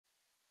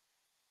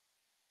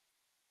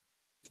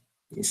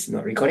It's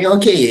not recording.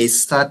 Okay, it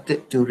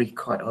started to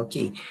record.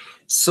 Okay.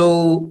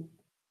 So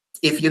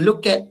if you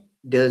look at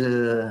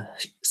the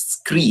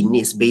screen,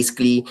 is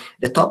basically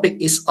the topic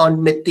is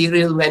on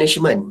material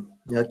management.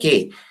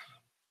 Okay.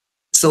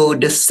 So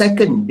the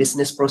second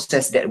business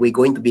process that we're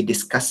going to be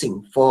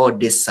discussing for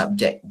this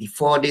subject.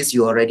 Before this,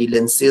 you already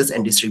learned sales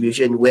and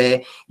distribution,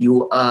 where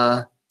you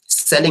are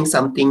selling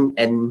something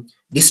and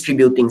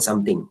distributing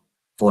something.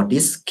 For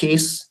this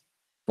case,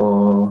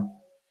 for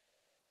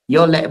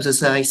your lab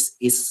exercise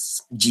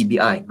is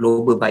GBI,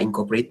 Global Bike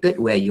Incorporated,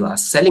 where you are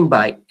selling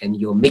bike and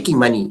you're making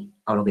money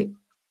out of it.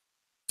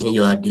 And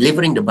you are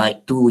delivering the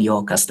bike to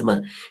your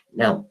customer.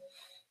 Now,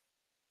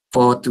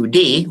 for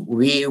today,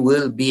 we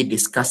will be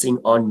discussing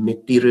on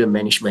material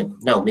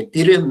management. Now,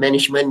 material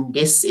management,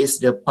 this is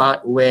the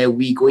part where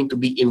we're going to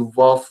be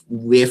involved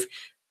with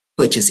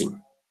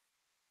purchasing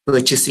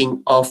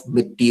of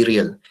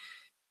material.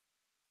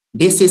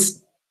 This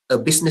is a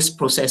business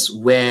process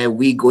where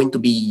we're going to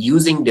be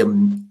using the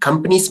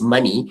company's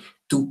money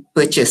to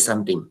purchase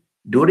something.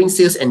 During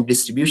sales and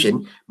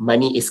distribution,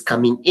 money is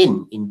coming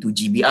into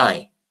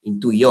GBI,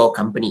 into your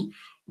company.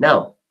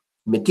 Now,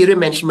 material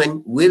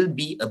management will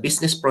be a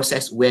business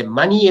process where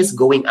money is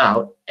going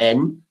out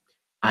and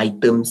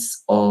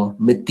items or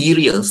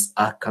materials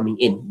are coming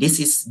in. This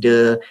is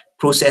the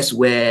process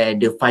where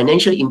the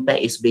financial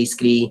impact is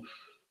basically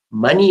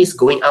money is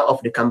going out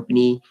of the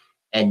company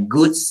and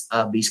goods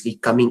are basically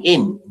coming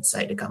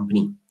inside the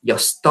company. Your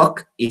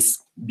stock is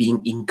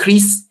being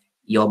increased,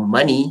 your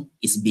money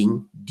is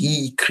being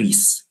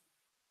decreased.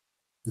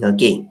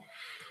 Okay.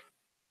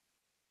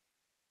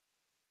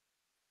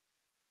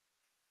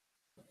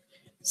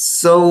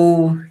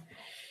 So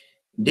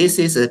this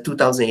is a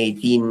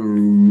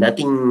 2018,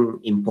 nothing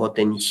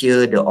important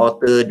here. The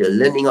author, the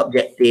learning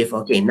objective.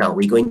 Okay, now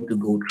we're going to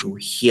go through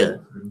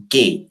here.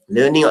 Okay,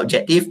 learning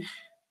objective.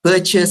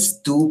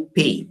 Purchase to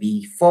pay.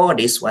 Before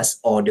this was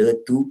order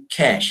to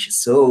cash.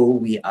 So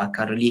we are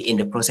currently in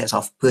the process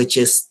of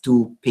purchase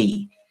to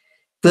pay.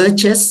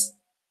 Purchase,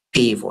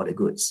 pay for the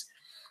goods.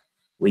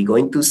 We're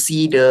going to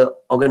see the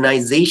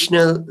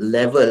organizational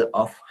level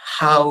of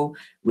how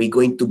we're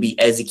going to be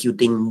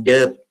executing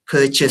the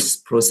purchase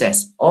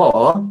process.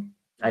 Or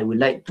I would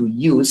like to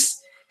use,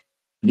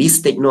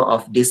 please take note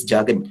of this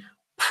jargon,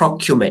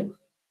 procurement.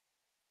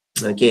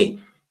 Okay.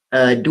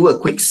 Do a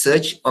quick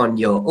search on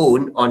your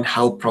own on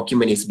how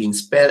procurement is being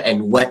spelled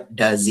and what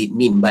does it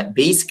mean. But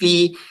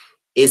basically,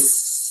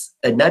 it's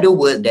another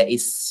word that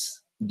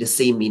is the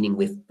same meaning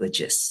with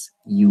purchase.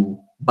 You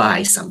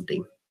buy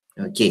something.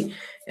 Okay.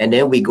 And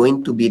then we're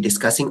going to be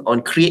discussing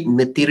on create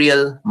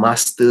material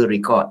master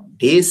record.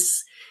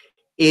 This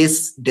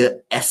is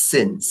the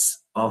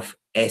essence of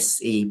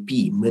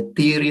SAP,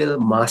 material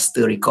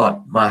master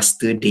record,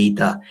 master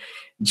data.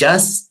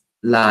 Just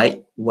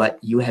like what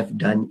you have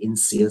done in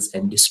sales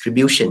and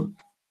distribution.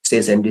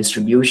 Sales and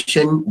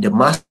distribution, the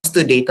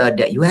master data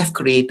that you have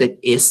created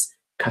is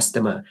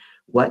customer.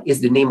 What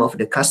is the name of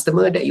the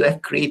customer that you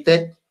have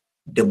created?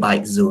 The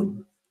bike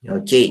zone.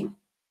 Okay.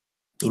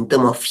 In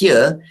terms of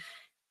here,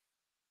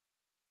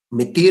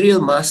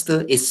 material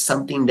master is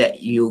something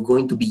that you're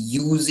going to be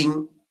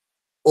using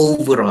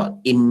overall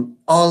in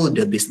all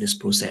the business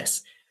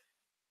process.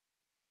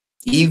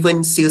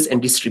 Even sales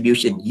and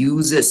distribution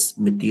uses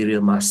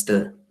material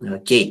master.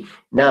 Okay,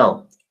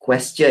 now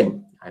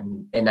question,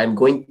 I'm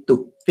going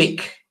to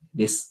pick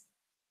this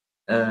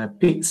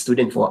pick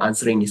student for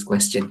answering this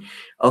question.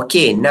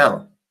 Okay,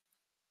 now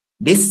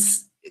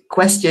this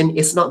question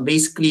is not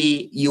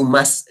basically you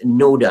must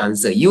know the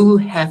answer. You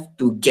have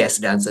to guess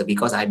the answer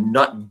because I'm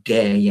not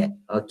there yet.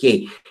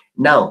 Okay,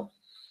 now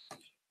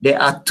there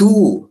are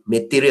two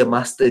material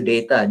master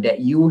data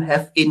that you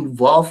have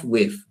involved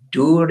with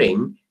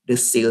during the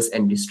sales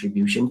and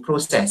distribution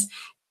process.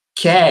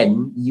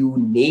 Can you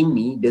name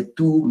me the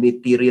two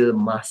material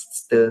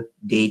master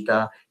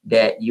data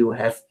that you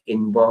have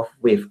involved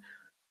with?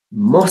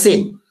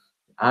 Mohsin,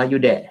 are you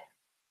there?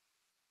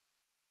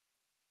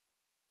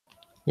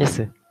 Yes,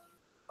 sir.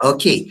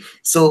 Okay,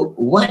 so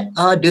what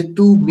are the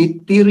two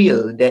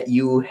material that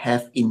you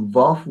have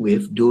involved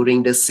with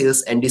during the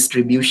sales and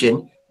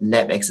distribution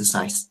lab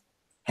exercise?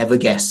 Have a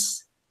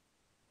guess.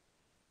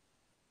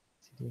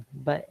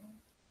 But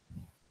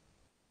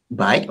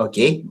Bike,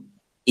 okay.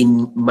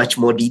 In much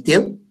more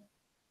detail?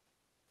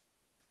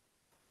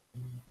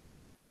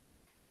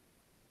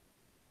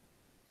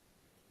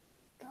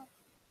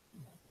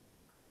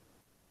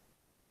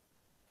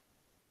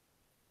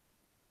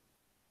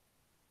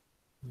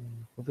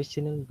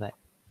 professional but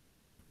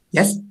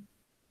Yes,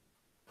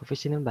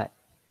 professional but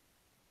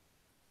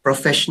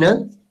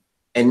professional.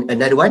 And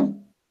another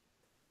one?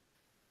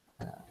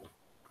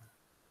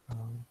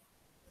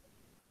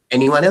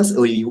 Anyone else?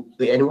 Or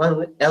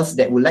anyone else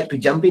that would like to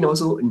jump in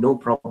also? No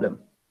problem.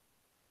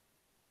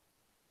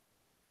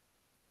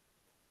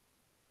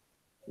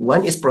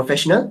 One is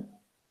professional.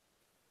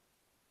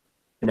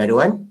 Another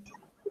one?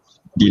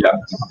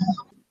 Deluxe.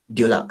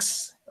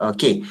 Deluxe.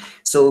 Okay.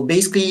 So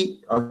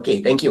basically,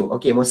 okay, thank you.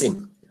 Okay,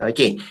 Mohsin.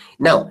 Okay.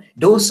 Now,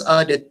 those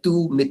are the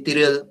two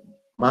material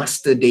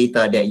master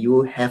data that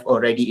you have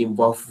already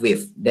involved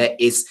with. That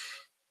is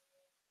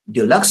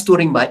deluxe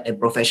touring bike and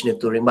professional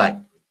touring bike.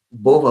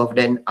 Both of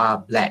them are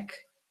black.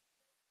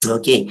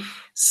 Okay,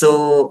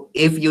 so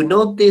if you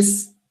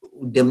notice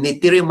the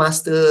material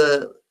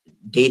master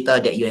data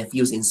that you have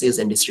used in sales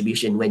and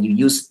distribution, when you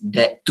use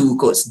that two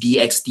codes,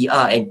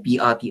 DXTR and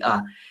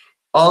PRTR,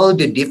 all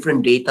the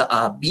different data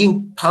are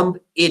being pumped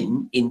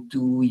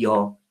into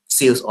your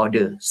sales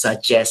order,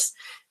 such as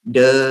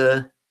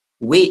the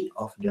weight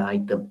of the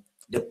item,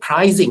 the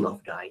pricing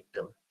of the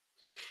item.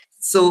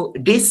 So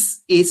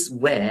this is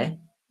where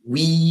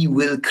we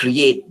will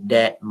create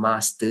that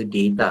master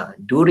data.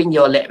 During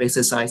your lab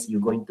exercise,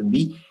 you're going to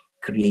be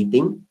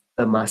creating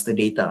a master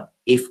data.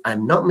 If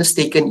I'm not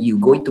mistaken, you're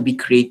going to be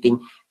creating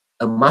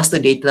a master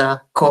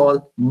data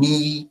called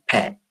knee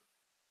pad.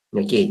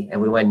 Okay,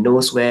 everyone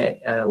knows where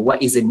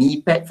what is a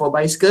knee pad for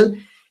bicycle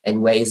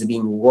and where is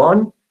being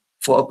worn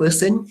for a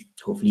person.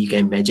 Hopefully you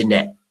can imagine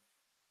that.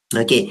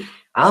 Okay,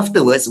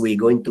 afterwards we're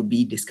going to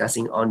be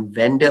discussing on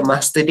vendor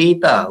master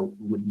data.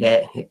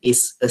 There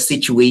is a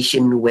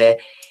situation where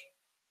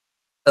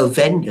a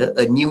vendor,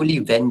 a newly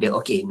vendor,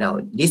 okay,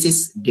 now this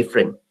is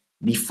different.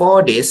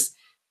 Before this,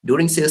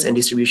 during sales and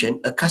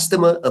distribution, a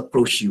customer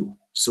approach you,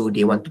 so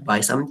they want to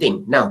buy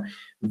something. Now,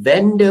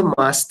 vendor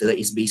master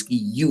is basically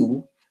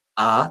you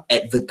are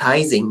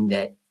advertising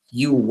that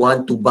you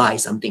want to buy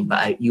something,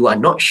 but you are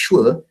not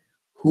sure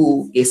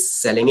who is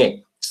selling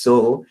it.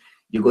 So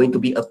you're going to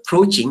be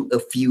approaching a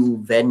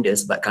few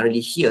vendors, but currently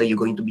here you're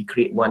going to be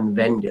create one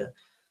vendor.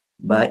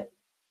 But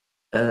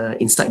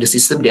inside the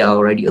system, there are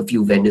already a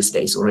few vendors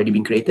that is already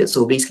been created.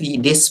 So basically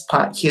this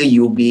part here,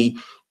 you'll be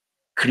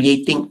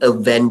creating a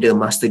vendor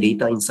master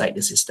data inside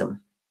the system.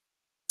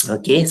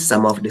 Okay,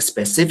 some of the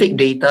specific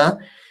data,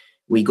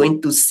 we're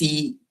going to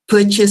see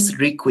purchase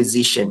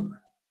requisition.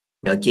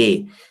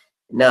 Okay,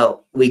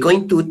 now we're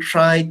going to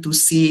try to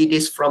see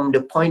this from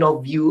the point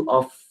of view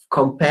of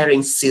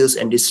comparing sales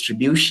and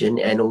distribution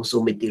and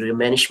also material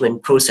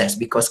management process,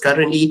 because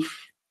currently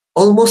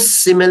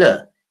almost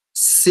similar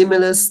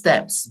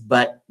steps,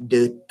 but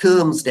the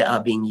terms that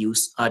are being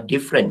used are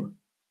different.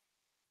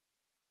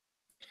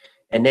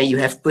 And then you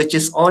have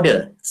purchase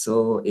order.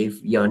 So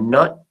if I'm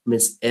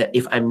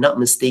not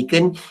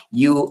mistaken,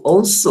 you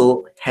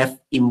also have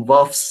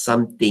involved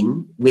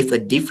something with a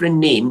different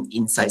name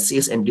inside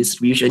sales and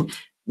distribution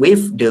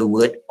with the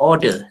word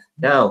order.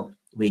 Now,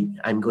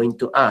 I'm going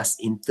to ask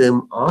in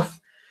terms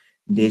of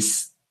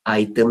this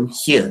item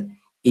here.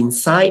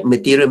 Inside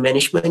material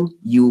management,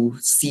 you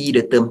see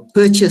the term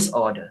purchase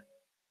order.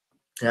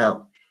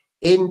 Now,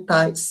 in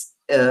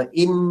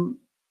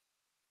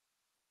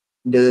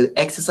the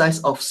exercise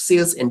of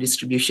sales and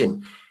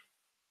distribution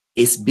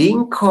is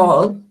being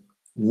called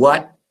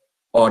what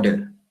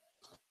order?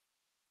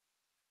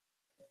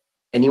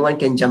 Anyone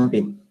can jump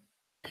in.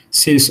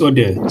 Sales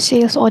order.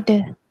 Sales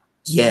order.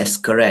 Yes,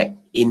 correct.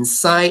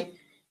 Inside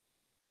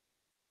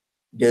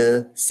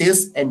the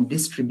sales and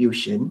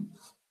distribution,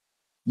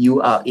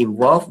 you are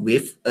involved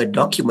with a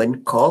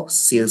document called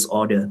sales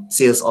order.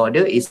 Sales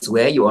order is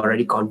where you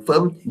already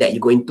confirm that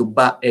you're going to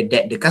buy,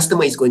 that the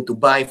customer is going to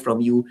buy from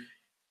you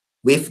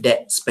with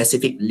that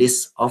specific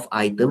list of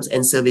items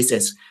and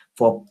services.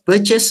 For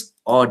purchase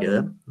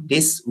order,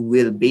 this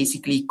will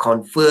basically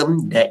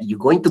confirm that you're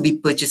going to be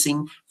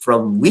purchasing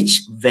from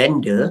which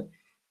vendor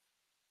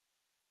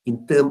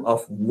in terms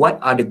of what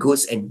are the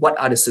goods and what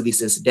are the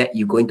services that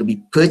you're going to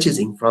be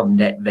purchasing from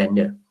that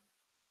vendor.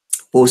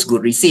 Post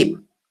good receipt.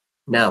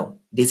 Now,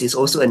 this is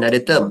also another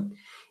term.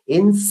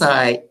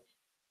 Inside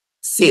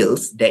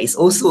sales, there is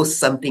also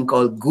something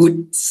called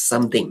good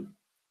something.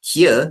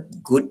 Here,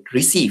 good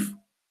receive,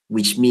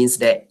 which means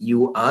that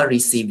you are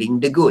receiving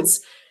the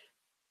goods.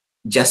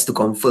 Just to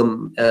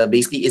confirm,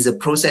 basically is a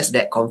process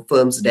that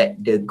confirms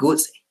that the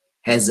goods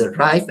has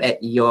arrived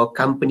at your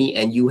company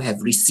and you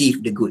have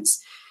received the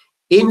goods.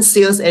 In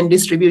sales and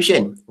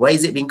distribution, why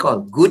is it being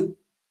called good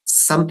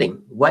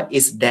something? What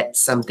is that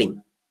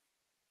something?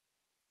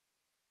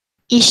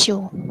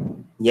 Issue.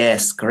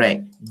 Yes,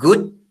 correct.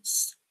 Good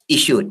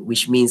issued,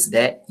 which means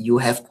that you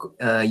have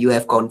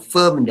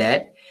confirmed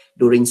that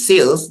during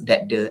sales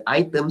that the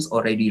items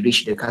already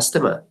reached the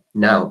customer.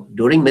 Now,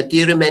 during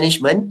material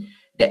management,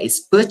 that is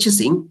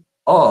purchasing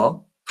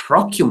or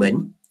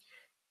procurement,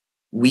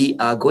 we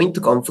are going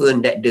to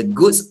confirm that the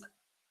goods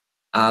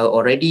are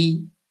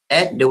already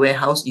at the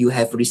warehouse, you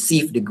have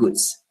received the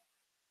goods.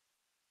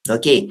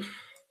 Okay,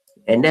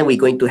 and then we're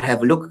going to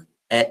have a look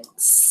at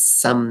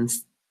some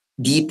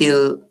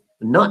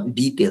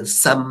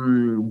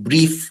some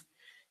brief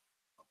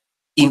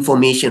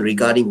information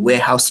regarding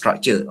warehouse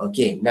structure.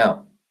 Okay,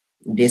 now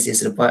this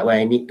is the part where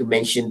I need to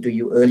mention to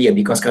you earlier,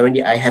 because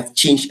currently I have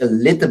changed a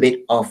little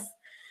bit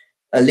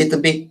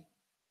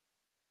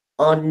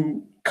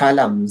on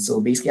column.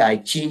 So basically I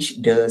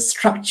changed the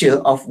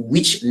structure of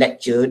which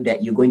lecture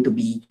that you're going to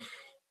be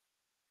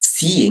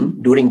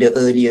seeing during the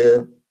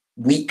earlier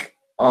week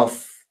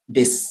of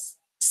this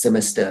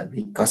semester,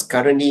 because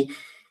currently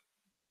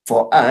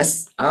for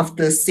us,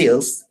 after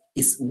sales,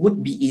 it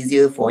would be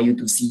easier for you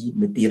to see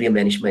material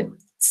management.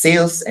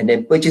 sales, and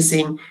then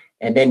purchasing.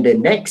 And then the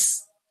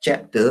next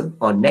chapter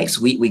or next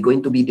week, we're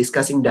going to be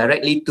discussing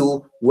directly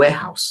to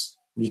warehouse,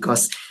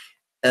 because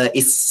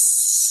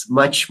it's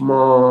much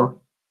more,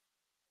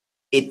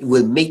 it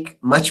will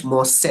make much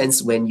more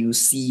sense when you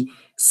see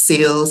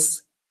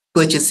sales,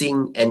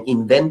 purchasing, and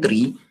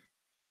inventory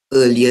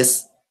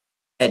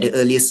at the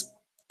earliest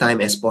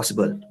time as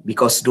possible,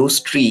 because those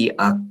three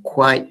are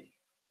quite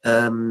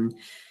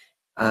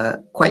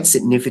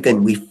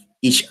significant with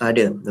each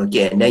other.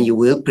 Okay, and then you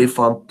will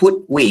perform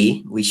put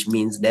away, which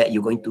means that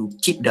you're going to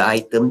keep the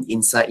item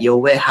inside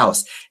your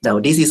warehouse. Now,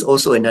 this is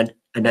also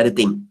another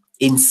thing.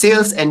 In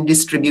sales and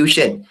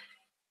distribution,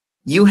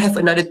 you have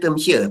another term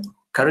here.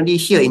 Currently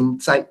here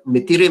inside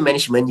material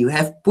management, you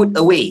have put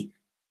away.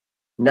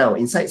 Now,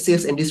 inside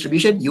sales and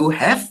distribution, you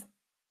have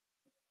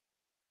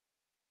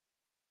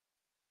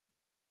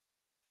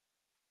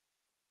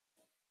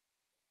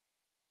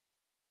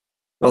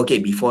okay,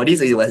 before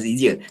this it was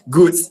easier.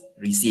 Goods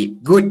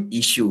receipt, good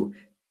issue,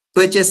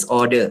 purchase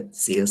order,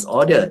 sales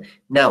order.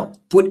 Now,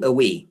 put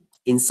away.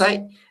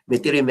 Inside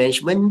material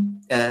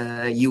management,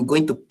 you're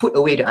going to put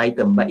away the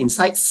item, but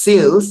inside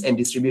sales and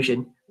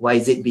distribution, why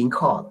is it being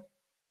called?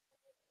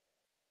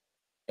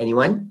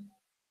 Anyone?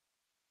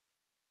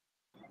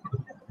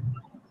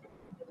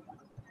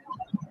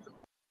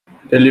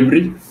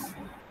 Delivery.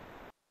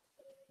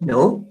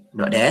 No,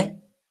 not there.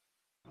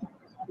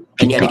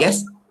 Any other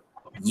guess?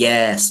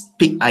 Yes,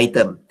 pick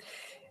item.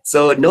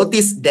 So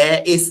notice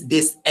there is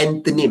this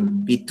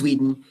antonym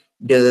between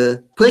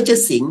the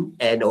purchasing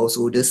and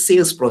also the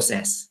sales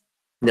process.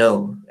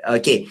 No,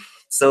 okay.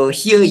 So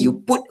here you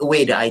put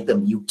away the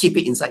item, you keep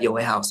it inside your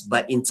warehouse,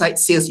 but inside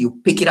sales,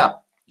 you pick it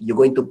up. You're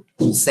going to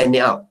send it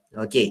out.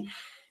 Okay.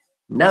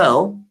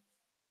 Now,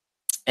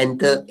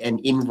 enter an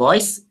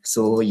invoice.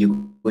 So you're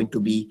going to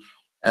be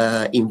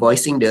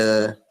invoicing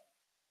the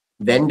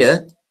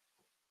vendor,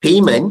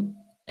 payment,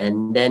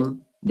 and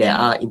then there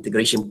are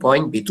integration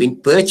point between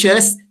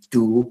purchase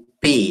to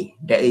pay.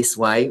 That is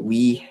why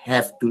we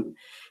have to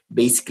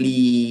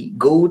basically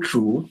go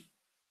through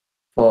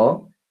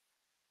for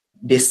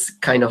this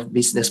kind of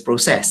business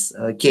process.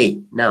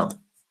 Okay, now,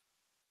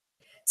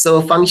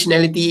 so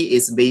functionality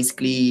is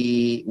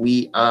basically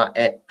we are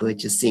at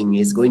purchasing.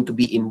 Is going to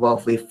be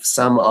involved with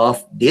some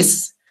of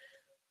this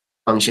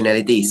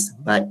functionalities,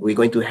 but we're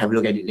going to have a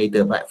look at it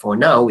later. But for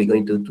now, we're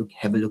going to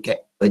have a look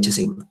at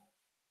purchasing.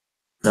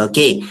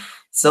 Okay,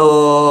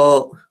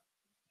 so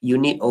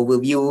unit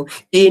overview,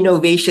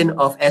 innovation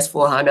of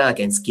S4HANA.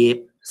 Can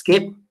skip.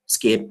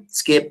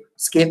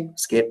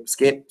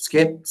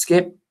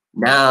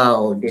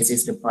 Now, this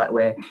is the part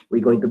where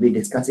we're going to be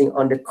discussing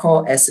on the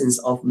core essence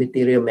of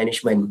material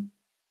management.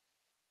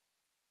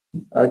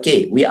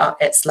 Okay, we are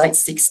at slide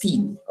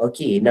 16.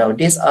 Okay, now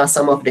these are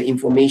some of the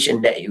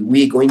information that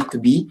we're going to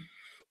be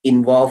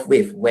involved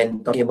with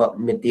when talking about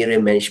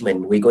material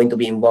management. We're going to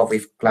be involved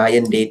with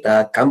client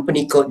data,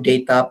 company code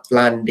data,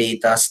 plant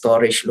data,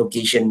 storage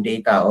location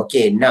data.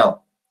 Okay,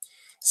 now,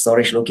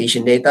 storage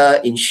location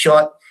data, in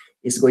short,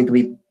 is going to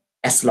be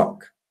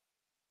S-log.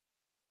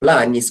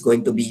 Plant is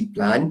going to be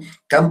plant.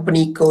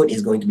 Company code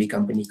is going to be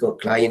company code.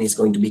 Client is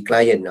going to be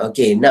client.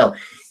 Okay, now,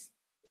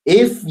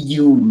 if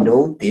you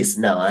notice,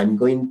 now I'm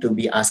going to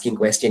be asking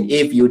question.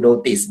 If you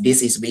notice,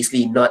 this is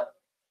basically not,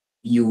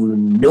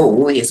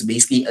 it's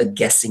basically a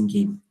guessing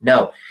game.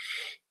 Now,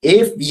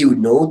 if you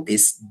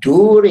notice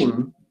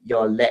during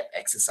your lab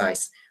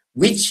exercise,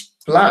 which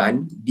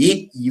plant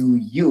did you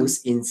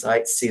use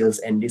inside sales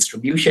and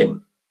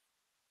distribution?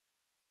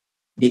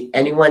 Did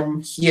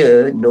anyone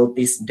here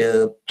notice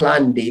the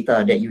plant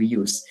data that you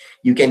use?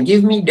 You can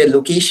give me the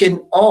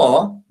location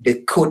or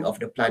the code of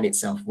the plant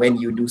itself when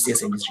you do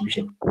sales and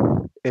distribution.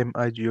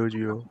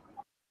 MI00.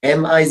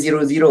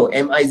 MI00.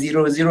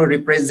 MI00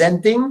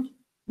 representing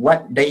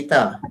what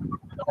data?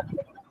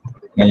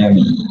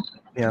 Miami.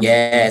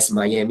 Yes,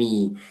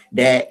 Miami.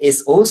 There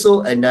is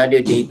also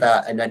another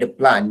data, another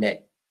plant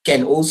that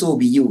can also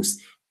be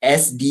used.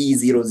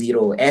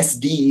 SD00.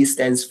 SD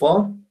stands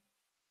for?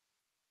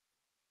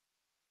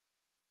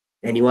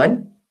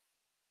 Anyone?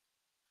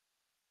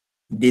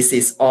 This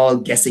is all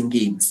guessing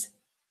games.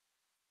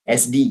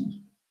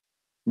 SD,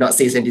 not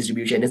sales and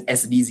distribution, it's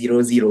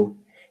SD00.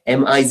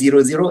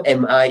 MI00,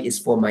 MI is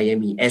for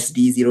Miami.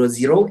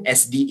 SD00,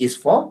 SD is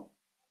for?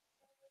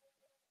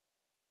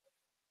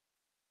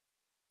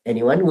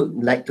 Anyone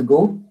would like to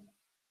go?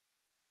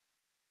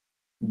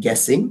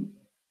 Guessing?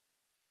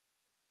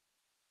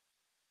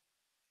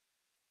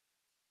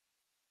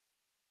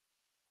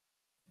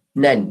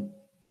 None.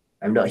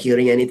 I'm not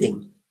hearing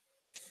anything.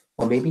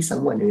 Or maybe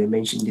someone will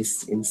mention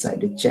this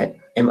inside the chat.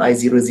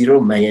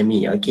 MI00,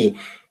 Miami. Okay.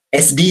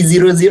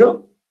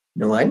 SD00?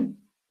 No one?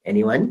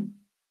 Anyone?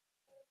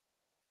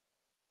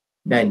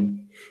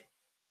 None.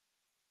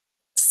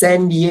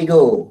 San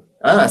Diego.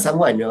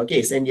 Someone.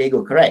 Okay, San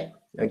Diego. Correct.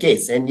 Okay,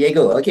 San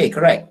Diego. Okay,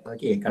 correct.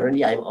 Okay,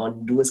 currently I'm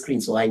on dual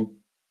screen, so I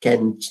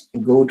can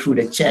go through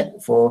the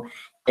chat for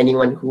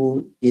anyone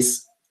who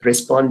is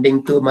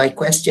responding to my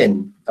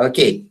question.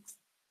 Okay.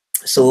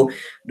 So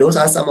those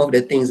are some of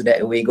the things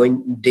that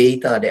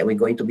data that we're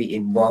going to be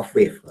involved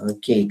with.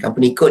 Okay,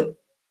 company code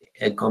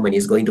common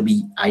is going to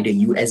be either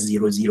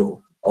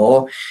US00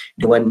 or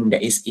the one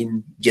that is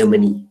in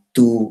Germany.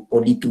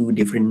 Only two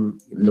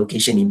different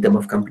location in terms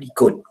of company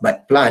code,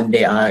 but plant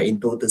there are in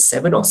total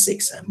 7 or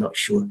 6. I'm not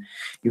sure.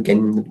 We're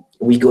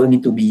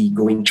going to be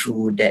going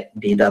through that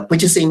data.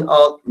 Purchasing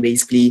org,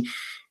 basically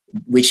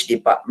which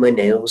department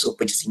and also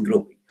purchasing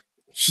group.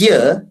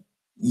 Here,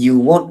 you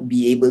won't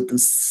be able to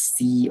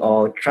see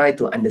or try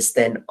to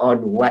understand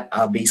on what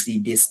are basically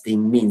this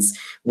thing means.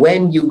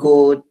 When you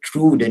go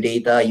through the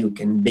data, you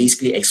can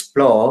basically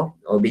explore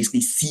or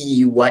basically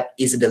see what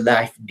is the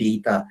live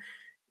data.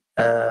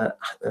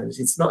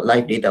 It's not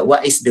live data.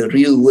 What is the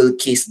real world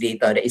case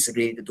data that is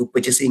related to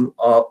purchasing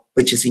or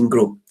purchasing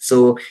group?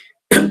 So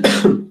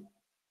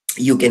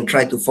you can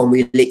try to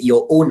formulate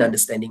your own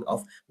understanding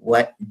of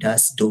what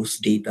does those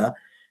data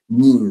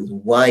mean.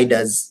 Why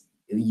does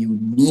you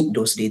need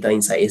those data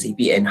inside SAP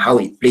and how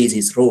it plays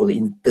its role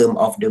in terms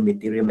of the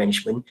material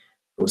management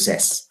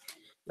process.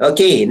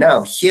 Okay,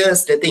 now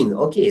here's the thing.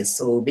 Okay,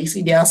 so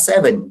basically there are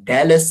 7: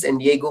 Dallas, San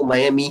Diego,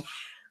 Miami,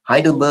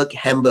 Heidelberg,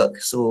 Hamburg.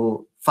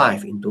 So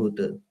 5 in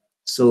total.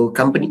 So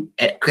company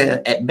at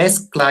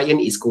best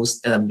client is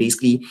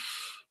basically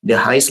the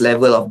highest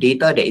level of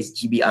data, that is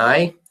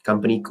GBI.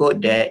 Company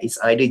code, there is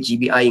either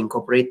GBI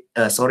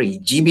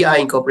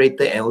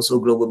Incorporated and also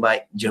Global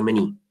by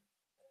Germany.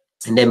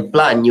 And then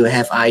plant, you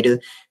have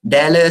either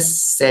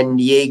Dallas, San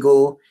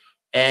Diego,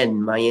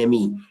 and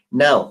Miami.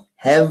 Now,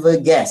 have a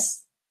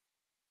guess.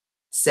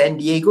 San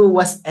Diego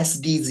was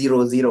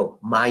SD00.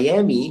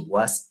 Miami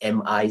was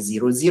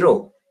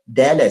MI00.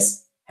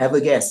 Dallas, have a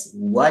guess.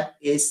 What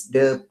is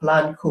the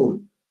plant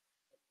code?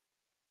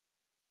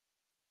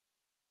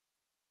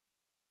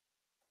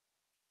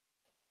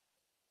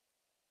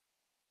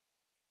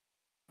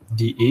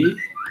 DA?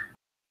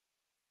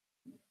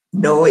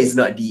 No, it's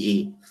not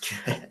DA.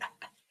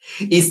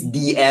 It's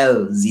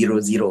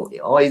DL00,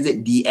 or is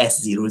it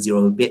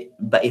DS00?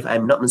 But if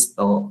I'm not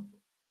mistaken,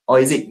 or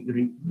is it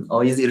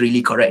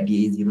really correct,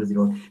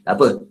 DA00?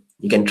 Apa?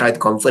 You can try to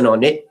confirm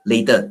on it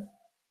later.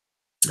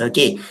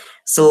 Okay,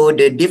 so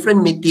the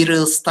different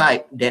materials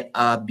type that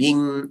are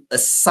being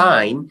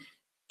assigned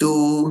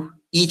to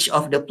each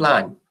of the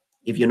plant.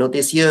 If you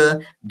notice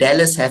here,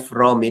 Dallas have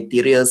raw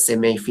materials,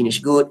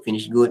 semi-finished good,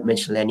 finished good,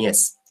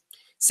 miscellaneous.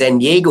 San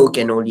Diego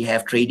can only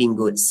have trading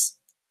goods,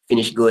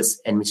 finished goods,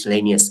 and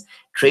miscellaneous.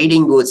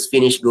 Trading goods,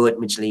 finished good,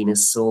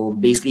 miscellaneous. So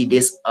basically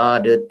these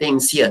are the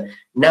things here.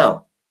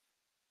 Now,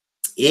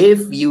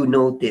 if you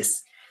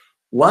notice,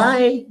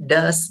 why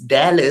does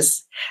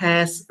Dallas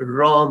has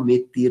raw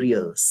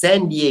material?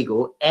 San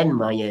Diego and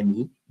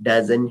Miami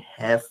doesn't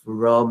have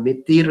raw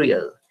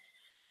material.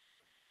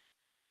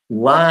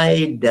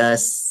 Why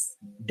does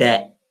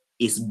that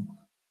is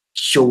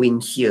showing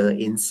here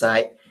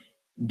inside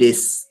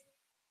this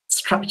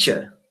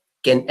structure?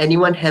 Can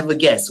anyone have a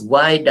guess?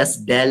 Why does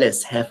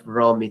Dallas have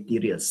raw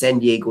material? San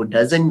Diego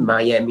doesn't,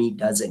 Miami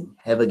doesn't.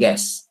 Have a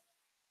guess.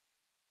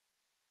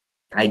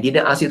 I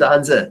didn't ask you to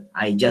answer.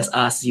 I just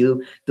asked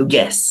you to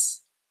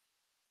guess.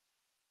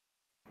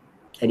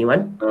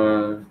 Anyone?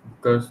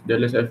 Because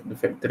Dallas have the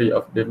factory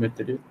of the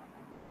material.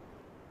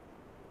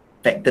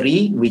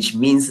 Factory, which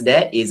means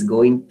that is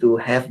going to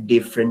have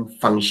different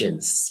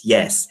functions.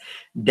 Yes,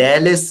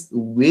 Dallas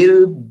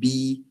will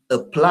be a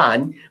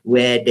plant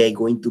where they're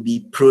going to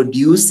be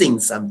producing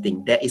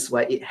something. That is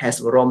why it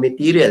has raw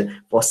material.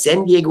 For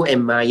San Diego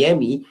and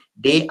Miami,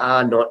 they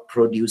are not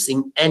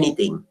producing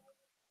anything.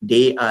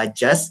 They are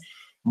just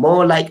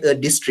more like a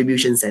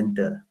distribution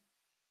center.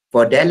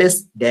 For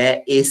Dallas,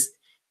 there is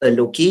a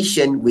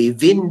location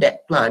within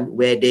that plant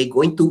where they're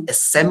going to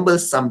assemble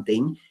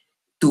something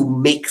to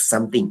make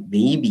something.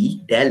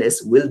 Maybe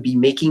Dallas will be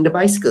making the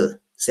bicycle.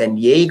 San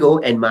Diego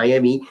and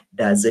Miami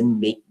doesn't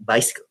make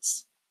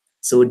bicycles.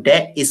 So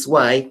that is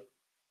why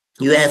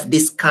you have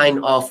this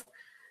kind of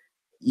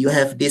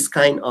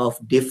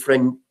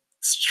different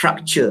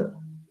structure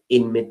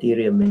in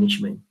material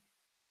management.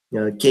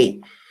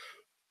 Okay.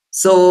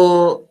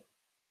 So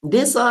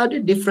these are the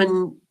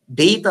different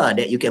data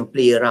that you can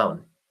play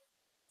around.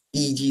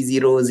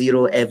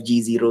 EG00,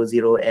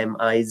 FG00,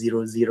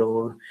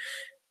 MI00.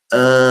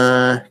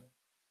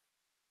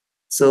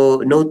 So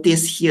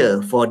notice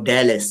here for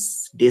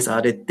Dallas, these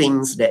are the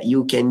things that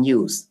you can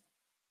use.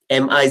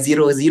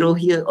 MI00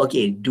 here,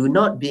 okay, do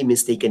not be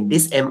mistaken.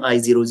 This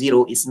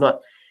MI00 is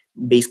not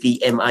basically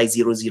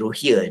MI00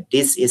 here.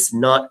 This is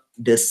not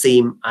the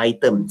same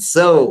item.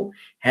 So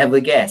have a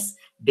guess.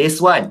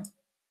 This one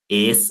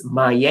is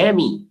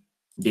Miami.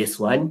 This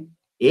one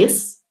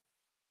is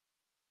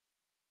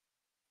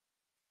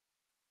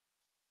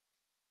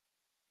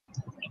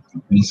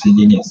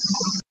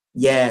Miscellaneous.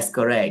 yes,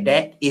 correct.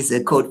 That is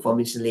a code for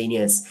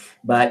miscellaneous.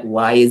 But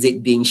why is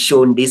it being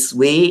shown this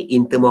way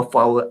in terms of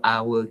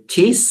our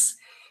case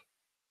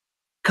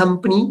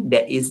company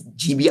that is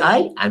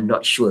GBI? I'm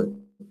not sure.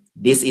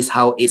 This is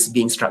how it's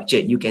being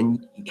structured. You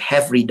can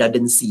have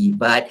redundancy,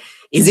 but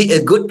is it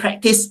a good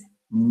practice?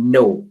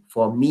 No.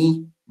 For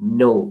me,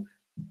 no.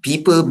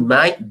 people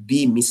might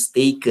be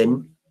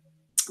mistaken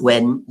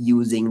when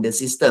using the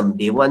system.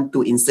 They want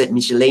to insert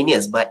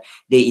miscellaneous, but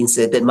they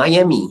inserted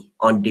Miami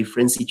on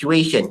different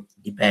situation.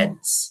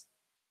 Depends.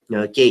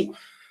 Okay.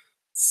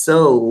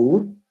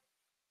 So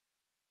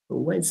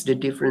what's the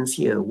difference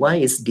here? Why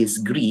is this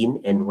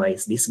green and why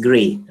is this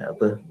gray?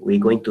 We're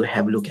going to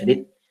have a look at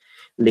it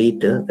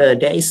later.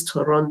 There is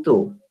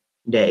Toronto.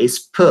 There is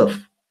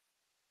Perth.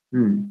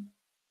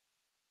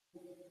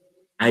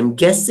 I'm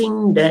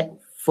guessing that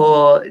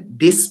for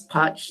this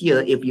part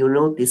here, if you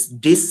notice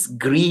this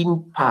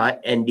green part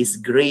and this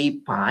gray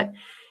part,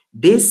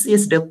 this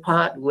is the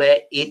part where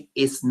it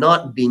is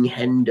not being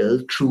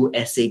handled through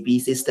SAP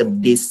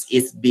system. This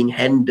is being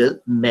handled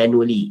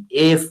manually,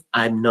 if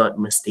I'm not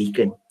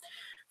mistaken.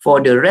 For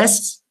the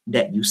rest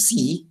that you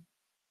see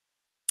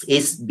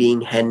is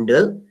being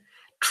handled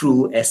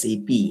through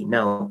SAP.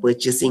 Now,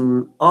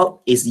 purchasing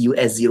op is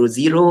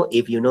US00.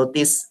 If you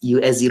notice,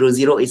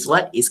 US00 is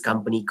what? Is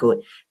company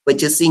code.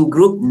 Purchasing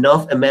group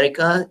North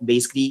America,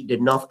 basically the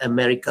North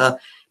America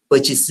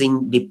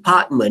purchasing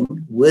department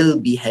will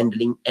be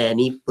handling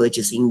any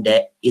purchasing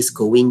that is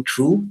going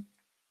through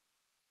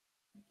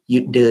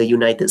the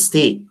United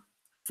States.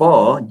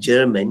 For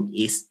German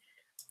is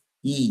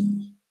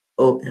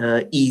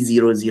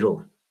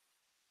E00.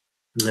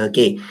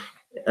 Okay,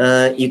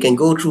 you can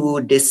go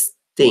through this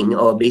thing,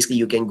 or basically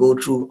you can go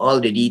through all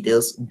the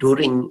details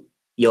during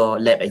your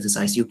lab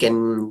exercise. You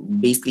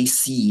can basically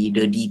see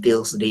the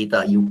details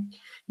data.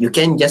 You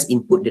can just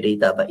input the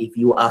data, but if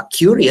you are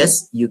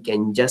curious, you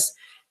can just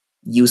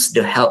use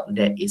the help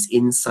that is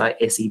inside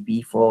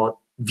SAP for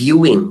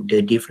viewing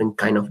the different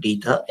kind of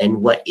data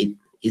and what it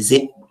is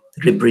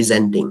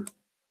representing.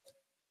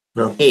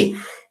 Okay,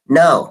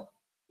 now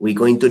we're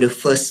going to the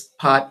first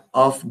part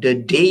of the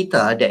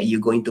data that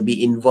you're going to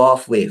be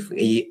involved with.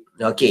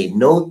 Okay,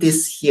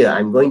 notice here,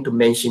 I'm going to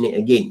mention it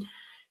again.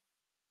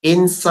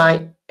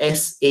 Inside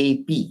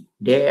SAP,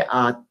 there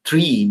are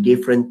 3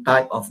 different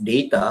types of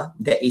data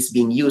that is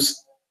being used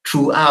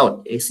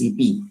throughout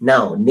SAP.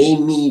 Now,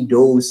 name me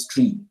those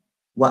 3.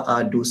 What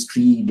are those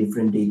 3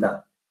 different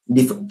data?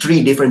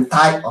 3 different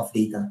types of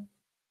data.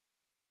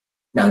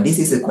 Now, this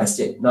is a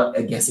question, not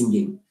a guessing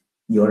game.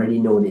 You already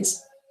know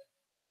this.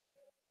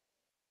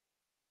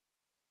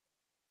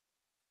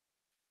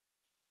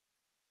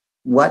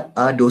 What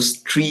are those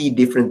 3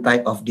 different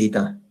types of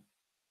data?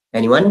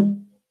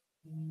 Anyone?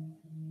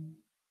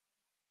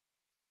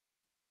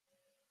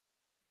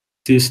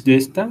 Sales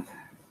data,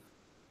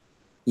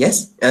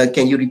 Yes.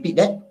 Can you repeat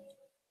that?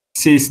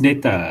 sales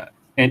data,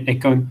 and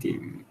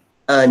accounting.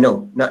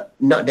 No,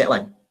 not that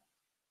one.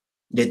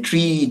 The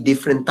 3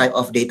 different type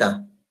of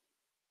data.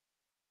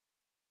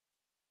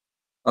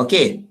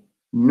 Okay,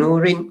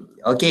 Nurin.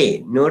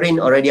 Okay, Nurin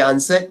already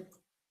answered.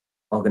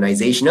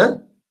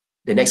 Organizational.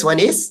 The next one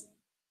is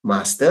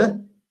master,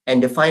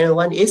 and the final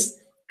one is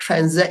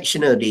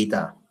transactional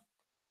data.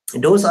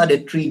 Those are the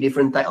 3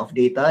 different type of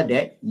data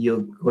that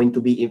you're going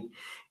to be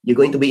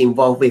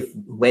involved with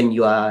when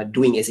you are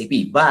doing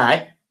SAP.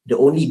 But the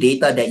only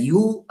data that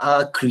you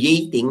are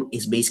creating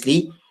is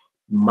basically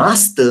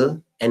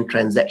master and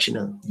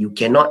transactional. You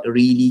cannot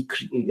really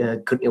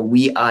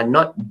we are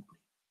not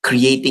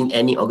creating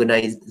any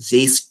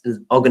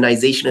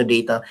organizational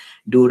data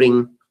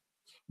during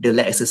the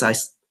lab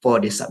exercise for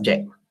this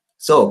subject.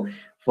 So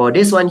for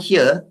this one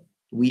here,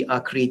 we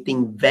are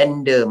creating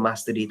vendor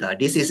master data.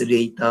 This is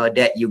data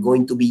that you're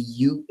going to be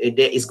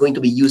that is going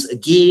to be used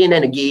again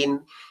and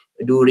again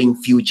during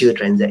future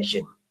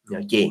transaction.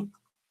 Okay.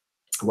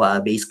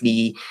 Well,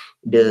 basically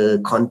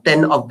the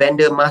content of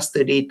vendor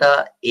master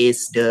data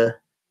is the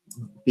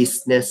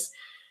business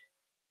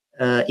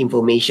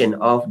information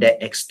of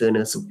that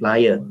external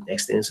supplier,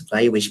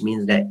 which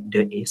means that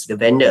is the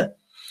vendor.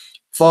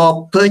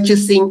 For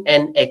purchasing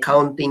and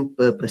accounting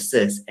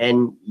purposes,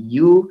 and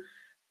you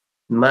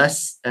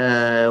must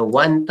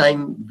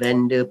one-time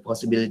vendor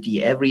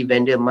possibility. Every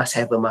vendor must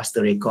have a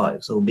master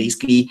record. So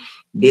basically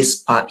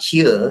this part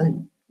here,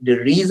 the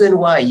reason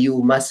why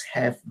you must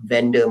have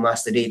vendor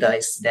master data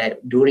is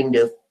that during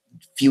the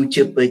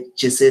future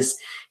purchases,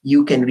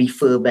 you can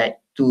refer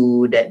back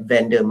to that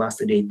vendor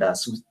master data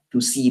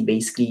to see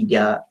basically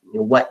their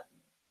what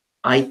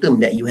item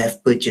that you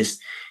have purchased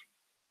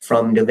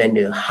from the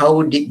vendor.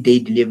 How did they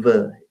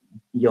deliver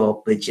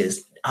your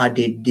purchase? Are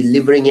they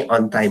delivering it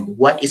on time?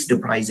 What is the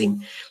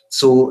pricing?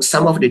 So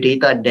some of the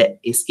data that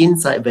is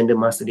inside vendor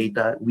master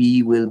data,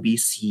 we will be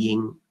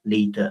seeing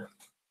later.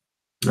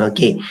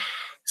 Okay,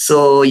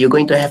 so you're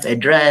going to have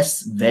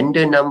address,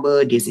 vendor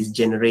number. This is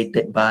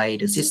generated by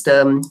the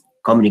system.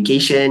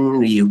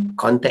 Communication, you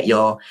contact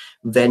your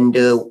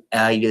vendor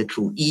either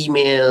through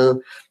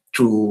email,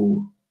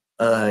 through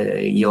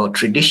your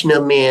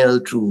traditional mail,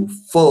 through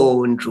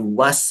phone, through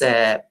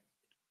WhatsApp,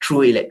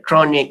 through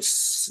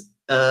electronics.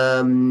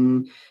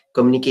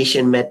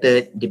 Communication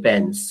method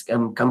depends.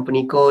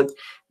 Company code,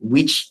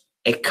 which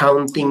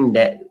accounting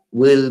that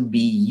will be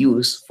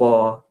used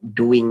for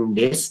doing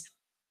this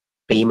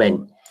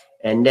payment,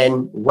 and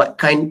then what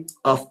kind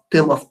of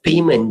term of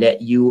payment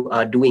that you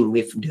are doing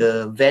with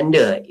the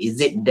vendor.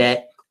 Is it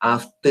that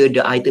after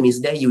the item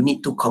is there, you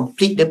need to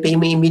complete the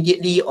payment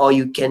immediately, or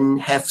you can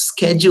have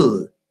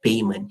scheduled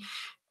payment.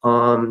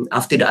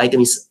 After the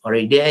item is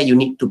already there, you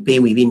need to pay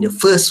within the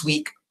first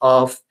week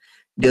of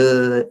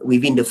the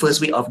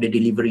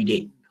delivery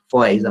date,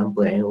 for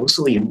example. And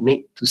also you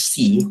need to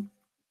see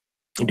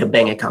the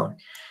bank account,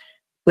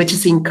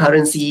 purchasing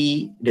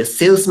currency, the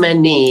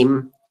salesman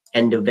name,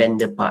 and the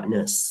vendor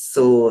partners.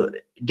 So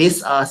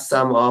these are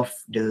some of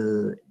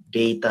the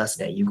data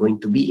that you're going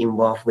to be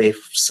involved with.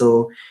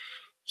 So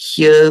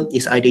here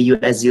is either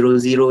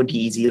US00,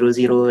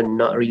 D00,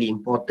 not really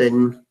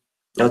important.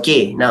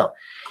 Okay, now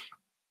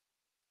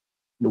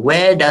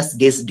where does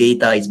this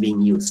data is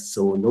being used?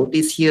 So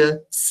notice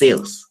here,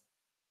 sales,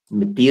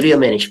 material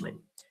management,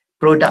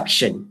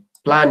 production,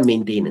 plant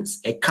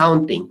maintenance,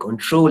 accounting,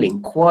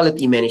 controlling,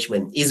 quality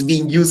management is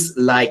being used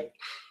like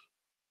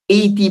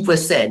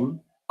 80%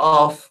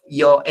 of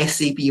your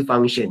SAP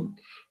function.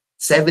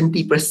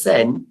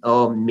 70%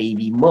 or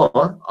maybe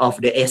more of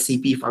the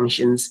SAP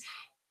functions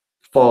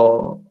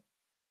for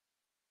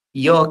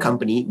your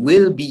company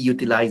will be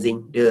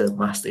utilizing the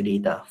master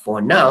data.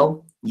 For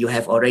now, you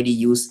have already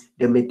used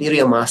the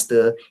material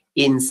master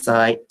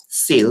inside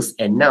sales,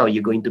 and now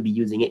you're going to be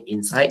using it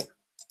inside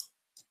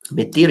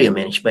material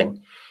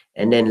management.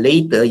 And then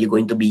later, you're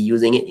going to be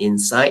using it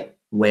inside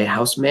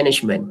warehouse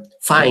management,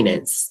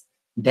 finance.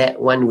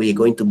 That one, we're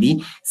going to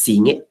be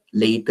seeing it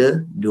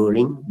later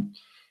during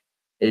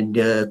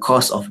the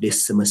course of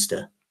this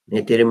semester.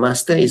 Material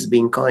master is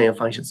being called in a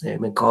function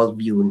segment called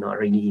view, not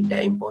really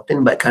that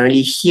important, but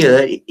currently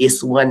here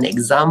is one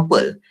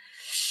example.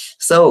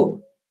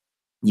 So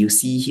you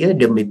see here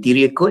the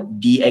material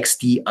code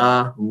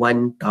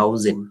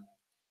DXTR1000.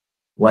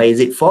 Why is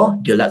it for?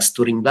 Deluxe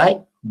Touring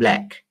Bike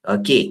Black.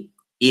 Okay,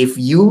 if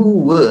you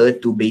were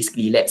to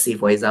basically, let's say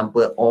for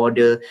example,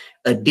 order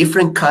a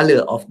different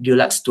color of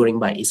Deluxe Touring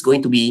Bike, it's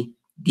going to be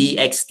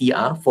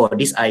DXTR for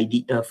this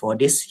ID, for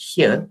this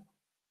here.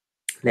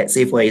 Let's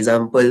say, for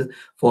example,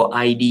 for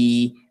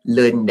ID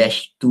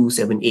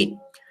Learn-278.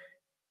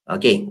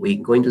 Okay, we're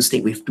going to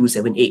stick with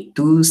 278.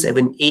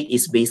 278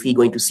 is basically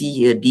going to see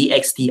here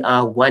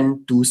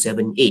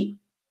DXTR1278.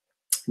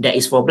 That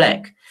is for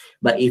black.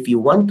 But if you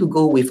want to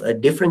go with a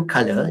different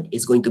color,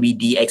 it's going to be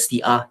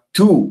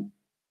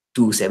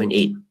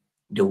DXTR2278.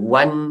 The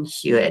one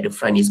here at the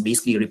front is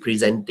basically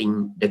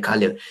representing the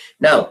color.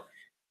 Now,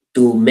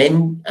 I'm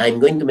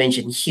going to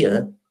mention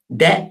here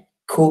that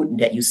code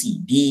that you see,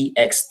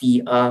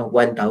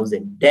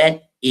 DXTR1000,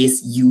 that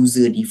is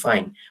user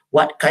defined.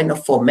 What kind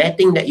of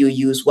formatting that you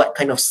use, what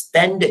kind of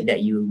standard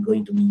that you're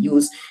going to be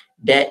used,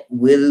 that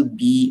will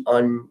be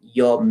on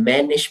your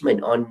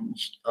management, on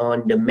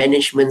the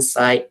management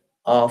side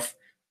of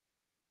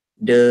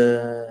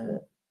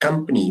the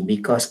company,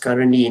 because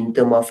currently in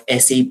terms of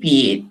SAP,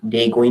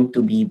 they're going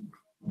to be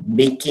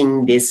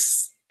making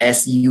this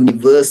as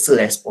universal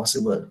as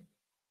possible.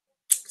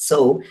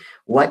 So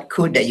what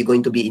code that you're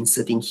going to be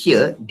inserting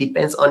here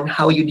depends on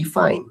how you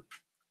define.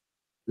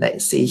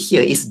 Let's say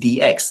here is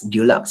DX,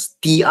 Deluxe,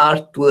 TR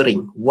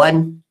Touring,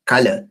 one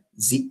color,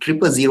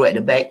 000 at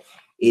the back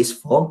is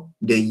for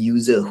the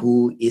user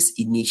who is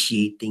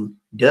initiating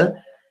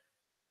the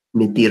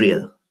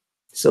material.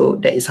 So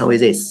that is how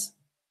it is.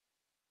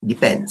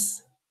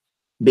 Depends.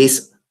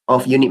 Based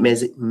of unit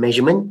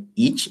measurement,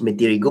 each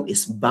material group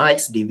is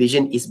bikes,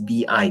 division is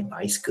BI,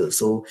 bicycle.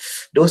 So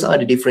those are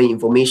the different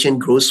information: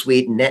 gross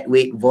weight, net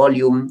weight,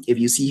 volume. If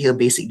you see here,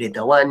 basic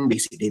data 1,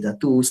 basic data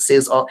 2,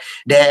 sales,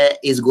 there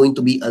is going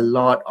to be a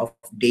lot of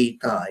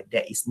data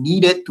that is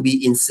needed to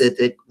be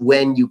inserted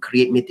when you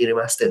create material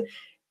master.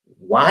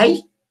 Why?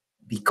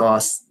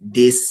 Because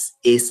this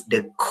is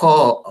the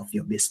core of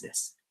your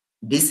business.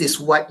 This is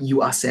what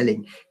you are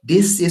selling.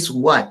 This is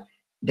what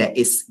that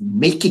is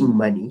making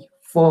money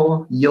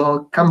for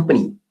your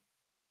company.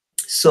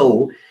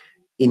 So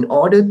in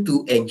order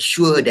to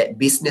ensure that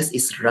business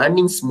is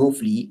running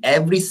smoothly,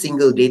 every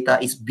single data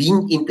is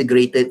being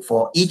integrated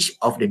for each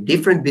of the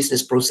different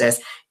business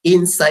process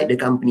inside the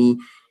company,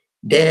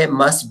 there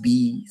must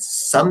be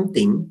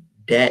something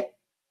that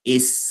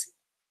is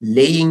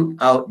laying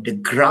out the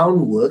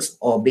groundworks,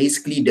 or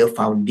basically the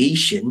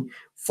foundation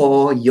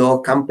for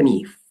your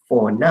company.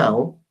 For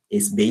now,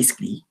 is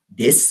basically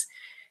this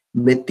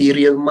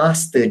material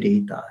master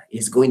data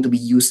is going to be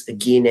used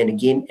again and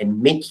again,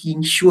 and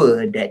making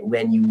sure that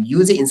when you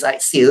use it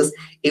inside sales,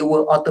 it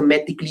will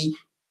automatically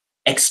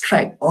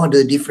extract all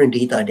the different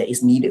data that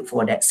is needed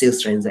for that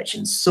sales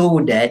transaction,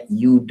 so that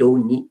you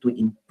don't need to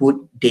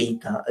input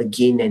data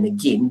again and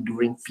again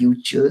during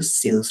future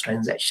sales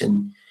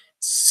transaction.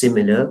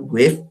 Similar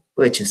with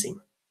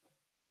purchasing.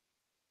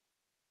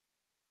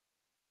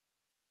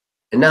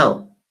 And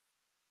now,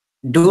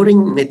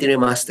 during material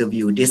master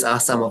view, these are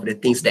some of the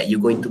things that you're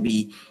going to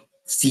be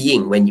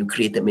seeing when you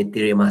create a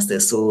material master.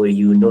 So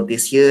you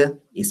notice here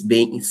is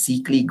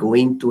basically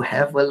going to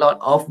have a lot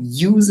of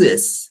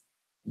users.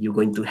 You're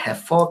going to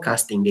have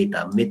forecasting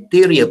data,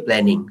 material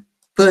planning,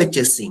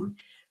 purchasing,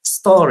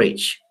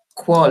 storage,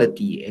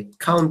 quality,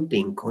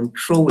 accounting,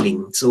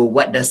 controlling. So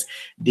what does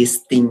this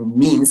thing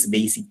means?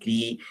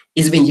 Basically,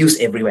 it's being used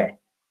everywhere.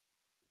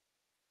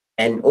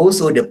 And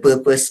also the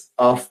purpose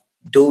of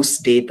those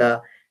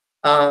data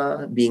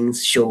are being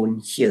shown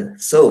here.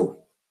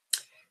 So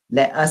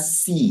let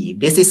us see.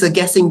 This is a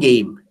guessing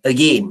game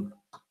again.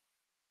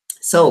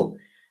 So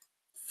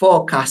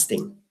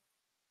forecasting.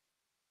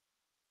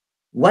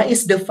 What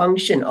is the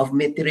function of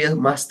material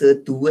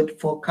master toward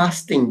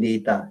forecasting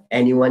data?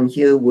 Anyone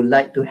here would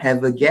like to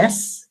have a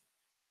guess?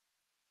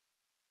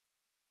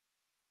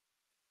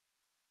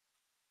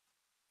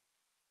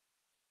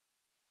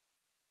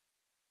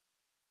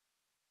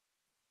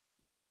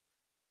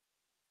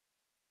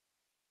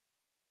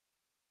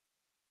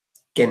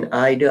 Can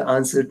either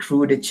answer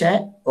through the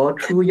chat or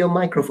through your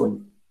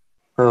microphone.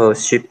 Oh,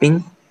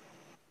 shipping.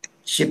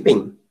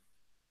 Shipping.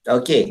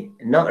 Okay,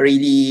 not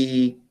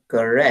really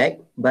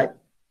correct,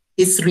 but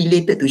it's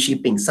related to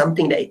shipping.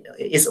 Something that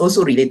is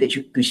also related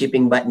to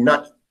shipping, but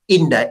not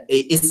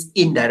it's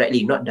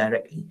indirectly, not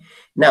directly.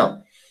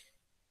 Now,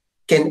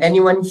 can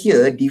anyone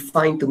here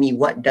define to me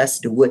what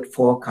does the word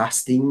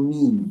forecasting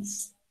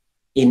means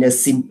in a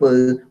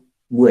simple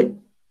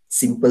word,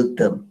 simple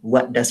term?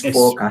 What does Yes.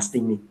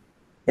 forecasting mean?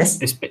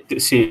 Yes?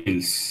 Expected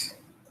sales.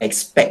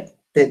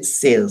 Expected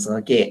sales.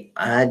 Okay.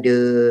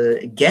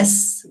 Ada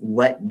guess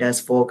what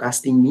does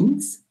forecasting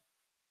means?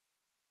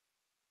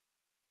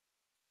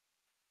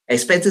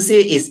 Expected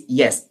sale is,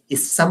 yes,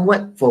 it's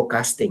somewhat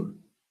forecasting,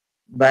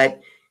 but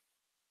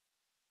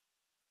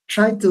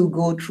try to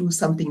go through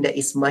something that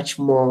is much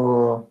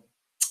more,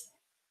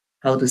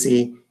 how to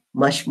say,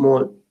 much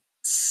more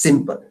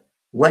simple.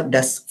 What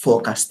does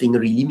forecasting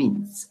really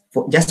means?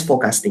 Just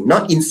forecasting,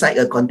 not inside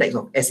a context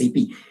of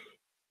SAP.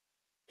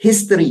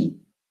 History,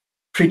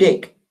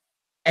 predict,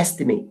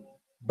 estimate,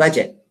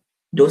 budget.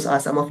 Those are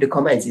some of the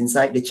comments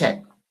inside the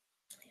chat.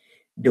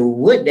 The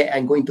word that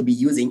I'm going to be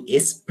using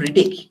is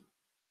predict.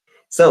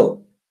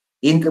 So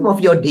in terms of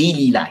your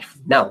daily life,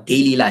 now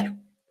daily life,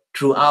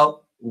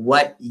 throughout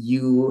what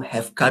you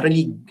have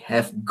currently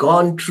have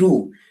gone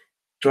through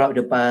throughout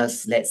the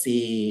past, let's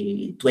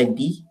say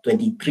 20,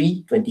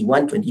 23,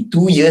 21,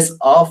 22 years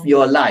of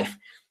your life,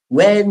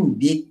 when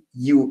did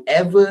you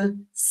ever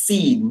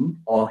seen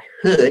or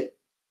heard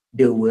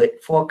the word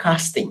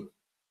forecasting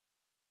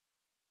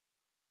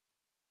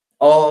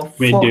or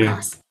Weather.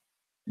 forecast?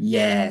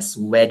 Yes,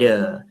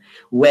 weather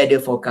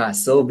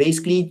forecast. So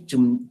basically,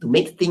 to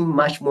make things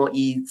much more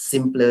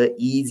simpler,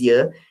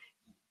 easier,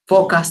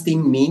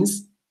 forecasting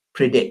means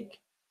predict.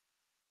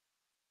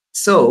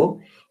 So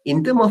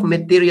in terms of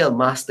material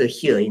master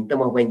here, in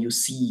terms of when you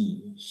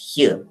see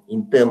here,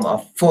 in terms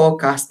of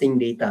forecasting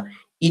data,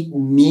 it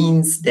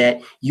means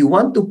that you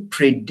want to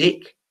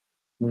predict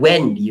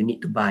when you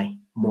need to buy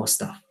more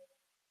stuff.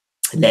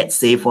 Let's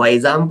say, for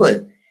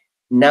example,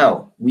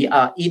 now we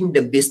are in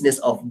the business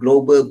of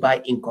Global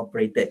Bike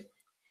Incorporated.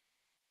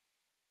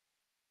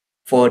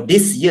 For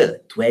this year,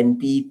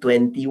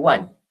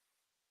 2021,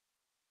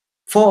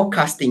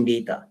 forecasting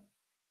data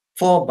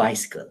for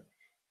bicycle.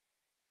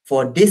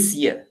 For this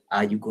year,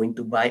 are you going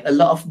to buy a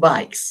lot of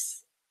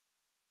bikes?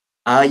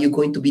 Are you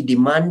going to be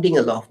demanding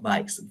a lot of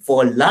bikes?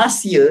 For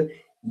last year,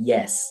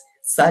 yes,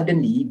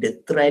 suddenly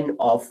the trend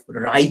of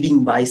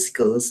riding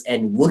bicycles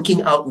and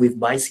working out with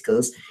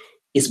bicycles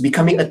is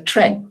becoming a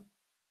trend.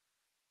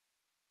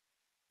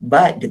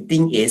 But the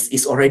thing is,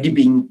 it's already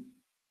being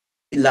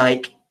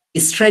like,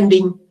 it's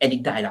trending and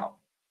it died out.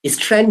 It's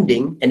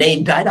trending and then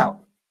it died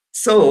out.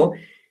 So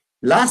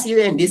last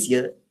year and this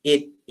year,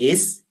 it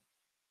is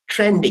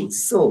trending.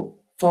 So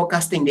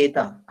forecasting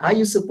data, are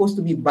you supposed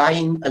to be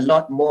buying a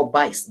lot more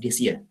bikes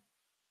this year?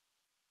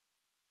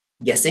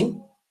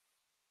 Guessing?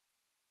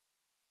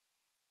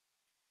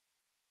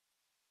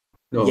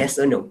 No. Yes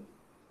or no?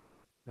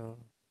 No.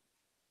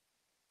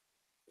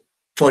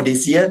 For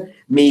this year,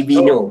 maybe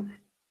no.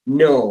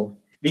 No,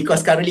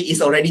 because currently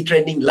it's already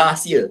trending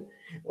last year.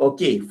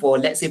 Okay, for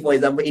let's say, for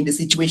example, in the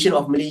situation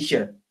of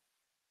Malaysia,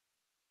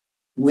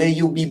 will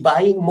you be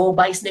buying more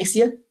bikes next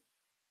year?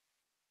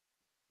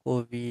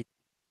 COVID.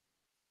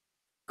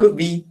 Could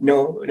be,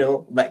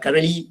 no, but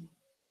currently,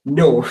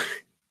 no.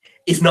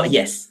 It's not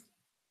yes.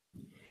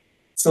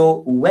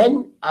 So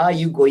when are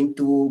you going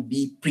to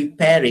be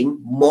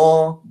preparing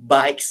more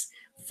bikes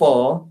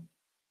for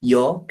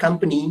your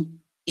company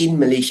in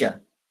Malaysia?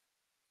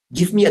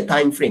 Give me a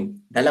time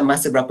frame. Dalam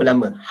masa berapa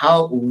lama?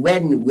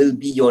 When will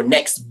be your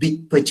next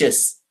big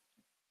purchase?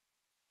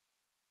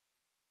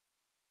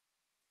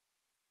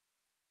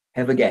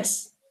 Have a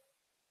guess.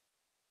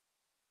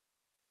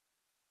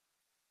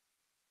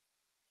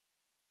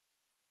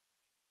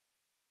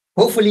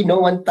 Hopefully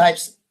no one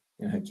types,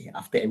 okay,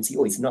 after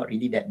MCO, it's not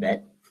really that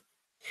bad.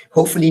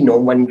 Hopefully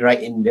no one write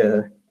in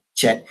the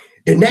chat,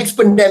 the next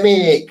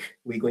pandemic,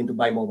 we're going to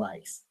buy more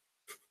bikes.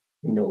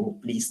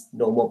 No, please,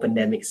 no more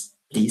pandemics,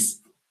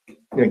 please.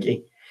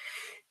 Okay.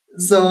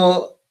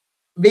 So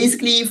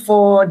basically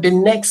for the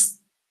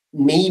next,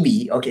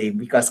 maybe, okay,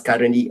 because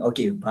currently,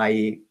 okay,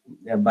 buy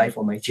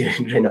for my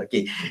children,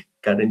 okay,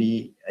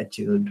 currently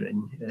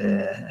children,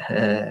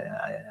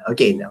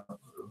 okay, now,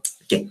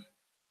 okay.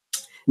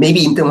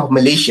 Maybe in terms of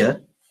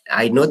Malaysia,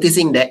 I'm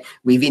noticing that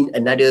within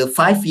another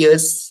 5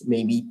 years,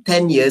 maybe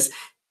 10 years,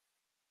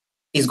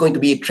 is going to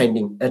be a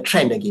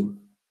trend again.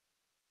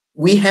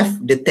 We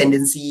have the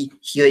tendency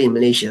here in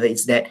Malaysia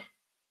is that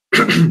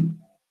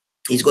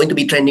it's going to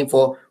be trending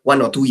for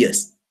 1 or 2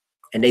 years,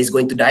 and then it's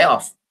going to die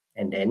off.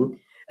 And then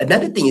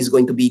another thing is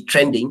going to be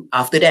trending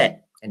after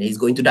that, and then it's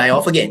going to die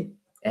off again.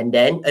 And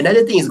then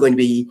another thing is going to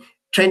be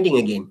trending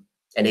again,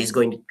 and it's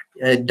going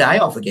to die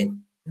off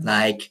again.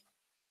 Like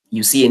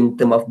you see in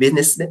terms of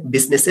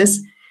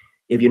businesses,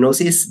 if you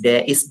notice,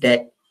 there is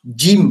that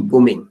gym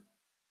booming.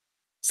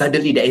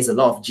 Suddenly there is a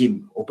lot of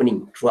gym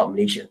opening throughout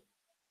Malaysia,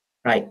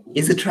 right?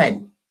 It's a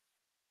trend.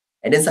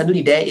 And then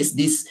suddenly there is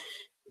this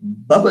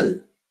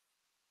bubble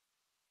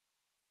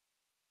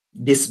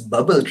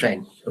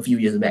trend a few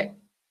years back.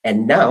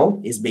 And now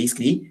it's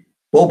basically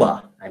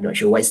boba. I'm not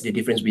sure what's the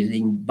difference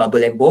between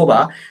bubble and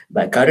boba,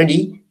 but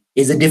currently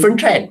it's a different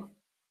trend.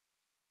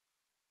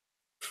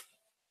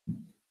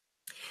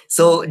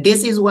 So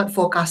this is what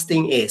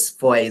forecasting is.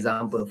 For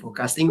example,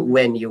 forecasting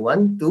when you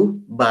want to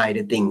buy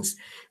the things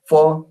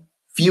for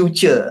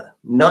future,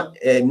 not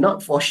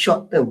for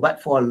short term,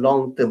 but for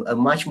long term, a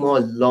much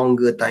more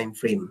longer time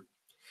frame.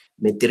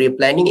 Material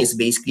planning is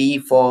basically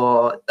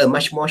for a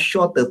much more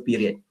shorter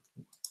period.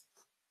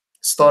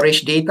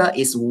 Storage data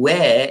is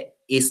where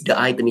is the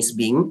item is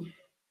being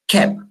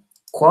kept.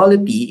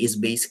 Quality is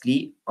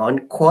basically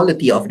on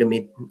quality of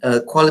the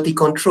quality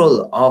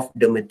control of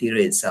the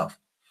material itself.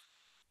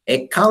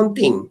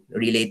 Accounting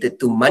related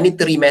to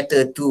monetary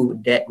matter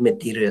to that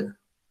material.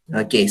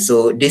 Okay,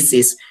 so this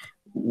is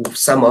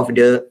some of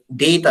the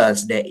data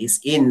that is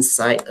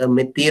inside a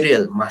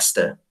material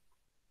master.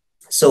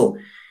 So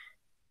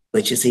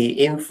purchasing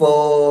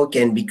info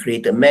can be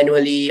created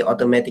manually,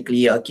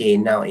 automatically. Okay,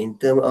 now in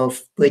terms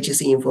of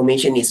purchasing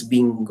information is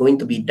going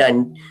to be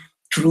done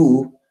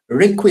through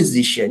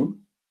requisition,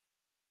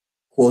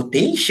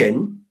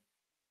 quotation,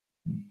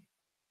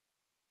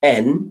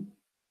 and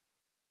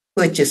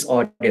purchase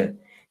order.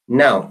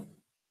 Now,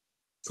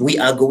 we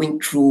are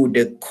going through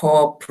the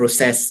core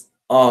process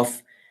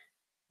of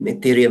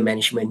material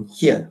management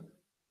here.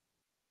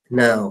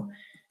 Now,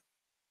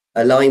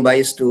 allowing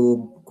buyers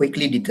to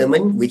quickly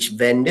determine which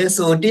vendor.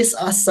 So these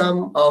are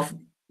some of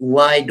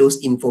why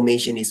those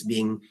information is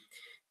being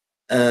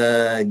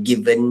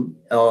given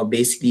or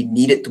basically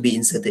needed to be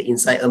inserted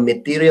inside a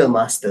material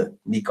master,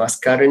 because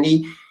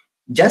currently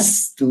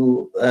just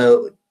to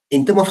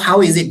in terms of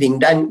how is it being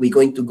done, we're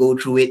going to go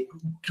through it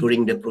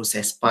during the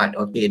process part.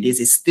 Okay, this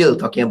is still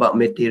talking about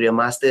material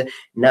master.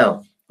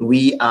 Now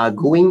we are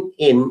going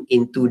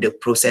into the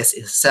process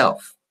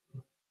itself.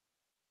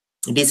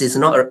 This is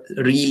not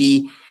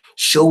really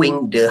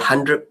showing the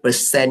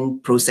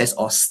 100% process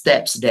or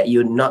steps that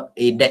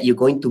you're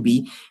going to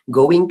be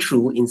going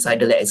through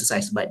inside the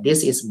exercise, but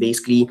this is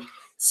basically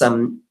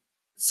some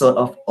sort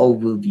of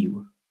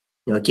overview.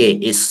 Okay,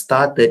 it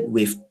started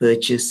with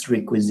purchase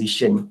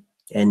requisition,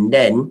 and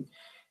then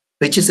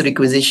purchase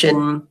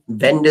requisition,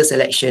 vendor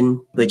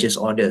selection, purchase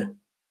order,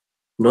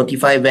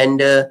 notify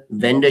vendor,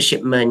 vendor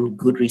shipment,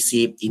 good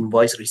receipt,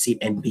 invoice receipt,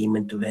 and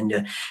payment to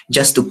vendor.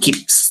 Just to keep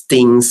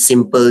things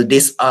simple,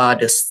 these are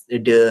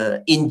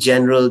in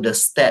general the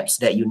steps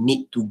that you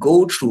need to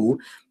go through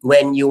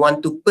when you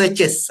want to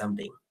purchase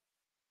something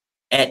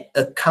at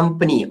a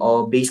company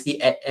or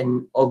basically at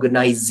an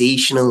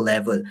organizational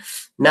level.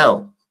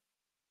 Now,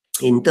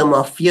 in terms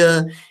of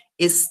here,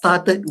 it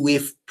started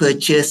with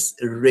purchase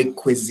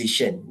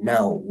requisition.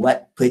 Now,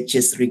 what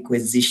purchase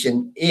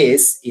requisition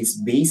is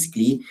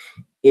basically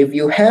if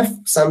you have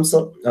some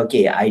sort,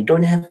 okay, I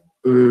don't have,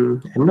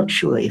 I'm not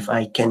sure if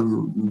I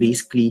can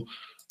basically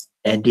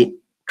edit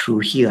through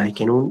here. I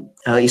can,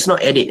 it's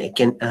not edit,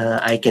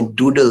 I can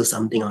doodle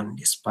something on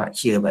this part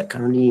here, but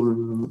currently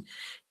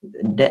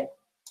that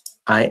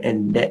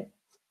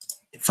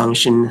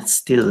function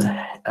still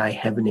I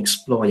haven't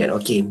explored yet.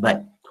 Okay,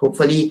 but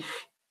hopefully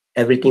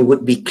everything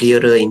would be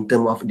clearer in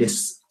terms of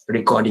this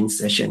recording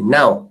session.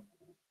 Now,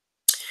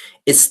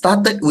 it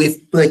started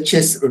with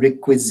purchase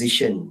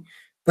requisition.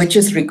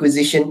 Purchase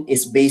requisition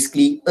is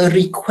basically a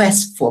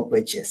request for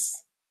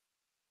purchase.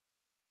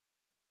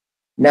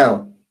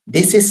 Now,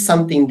 this is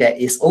something that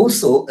is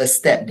also a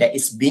step that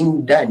is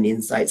being done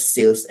inside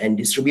sales and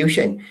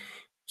distribution.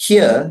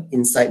 Here,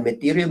 inside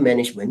material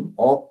management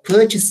or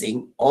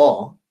purchasing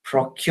or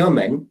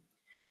procurement,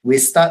 we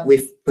start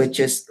with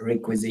purchase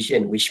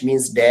requisition, which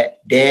means that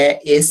there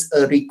is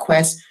a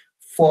request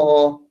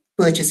for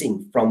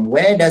purchasing. From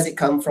where does it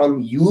come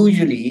from?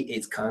 Usually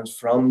it comes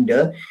from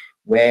the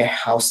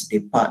warehouse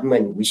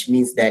department, which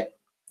means that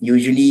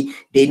usually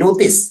they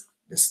notice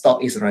the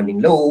stock is running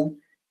low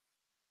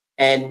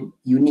and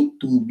you need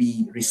to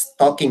be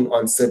restocking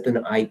on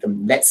certain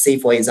item. Let's say,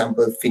 for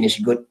example,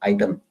 finished good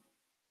item.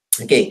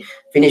 Okay,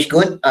 finished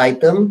good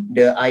item,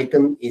 the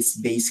item is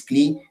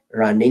basically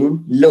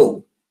running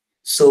low.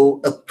 So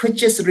a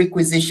purchase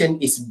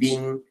requisition is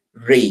being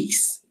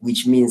raised,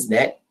 which means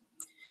that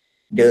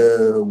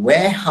the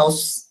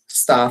warehouse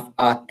staff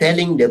are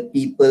telling the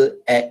people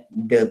at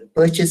the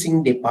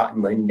purchasing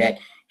department that,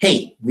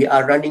 hey, we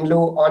are running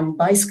low on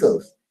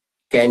bicycles.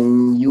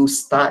 Can you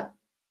start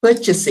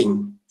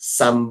purchasing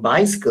some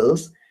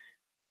bicycles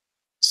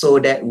so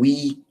that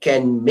we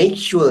can make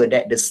sure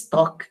that the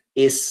stock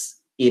is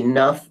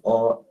enough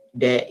or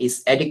there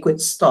is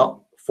adequate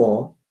stock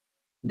for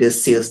the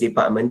sales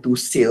department to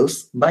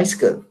sales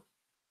bicycle.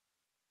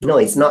 No,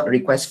 it's not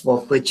request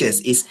for purchase,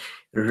 it's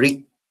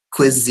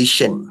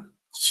requisition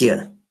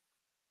here.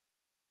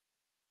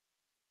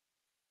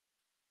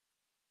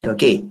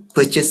 Okay,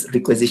 purchase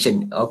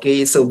requisition.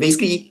 Okay, so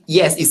basically,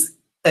 yes, it's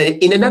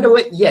in another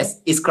word,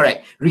 yes, it's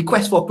correct.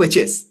 Request for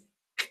purchase.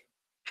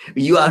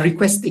 You are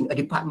requesting a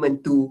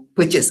department to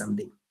purchase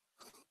something.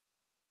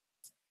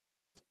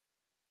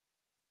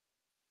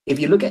 If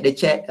you look at the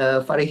chat,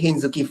 Farihin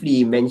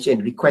Zulkifli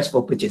mentioned request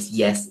for purchase.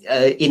 Yes,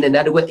 in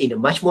another word, in a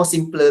much more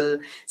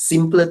simpler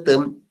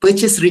term,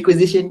 purchase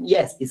requisition.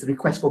 Yes, it's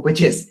request for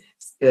purchase.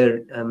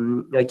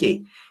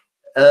 Okay.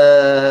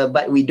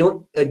 But we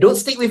don't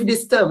stick with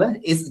this term.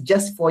 It's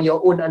just for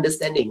your own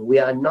understanding. We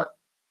are not.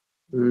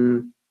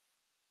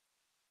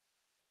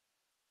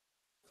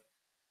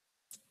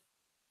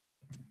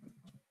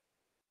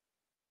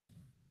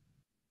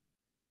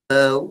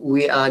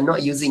 We are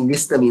not using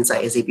this term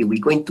inside SAP. We're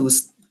going to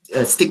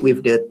stick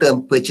with the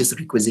term purchase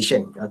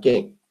requisition.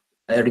 Okay,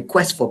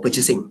 request for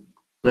purchasing.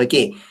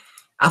 Okay,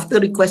 after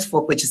request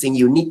for purchasing,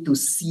 you need to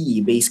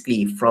see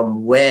basically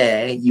from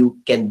where you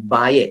can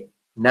buy it.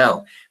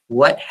 Now,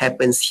 what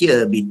happens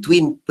here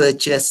between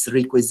purchase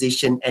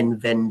requisition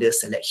and vendor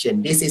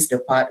selection? This is the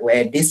part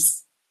where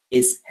this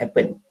is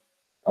happen,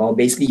 or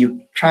basically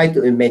you try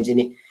to imagine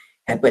it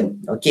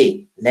happen.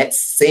 Okay,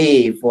 let's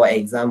say for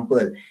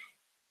example,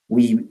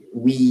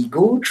 we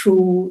go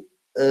through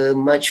a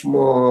much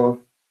more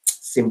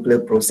simpler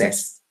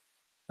process.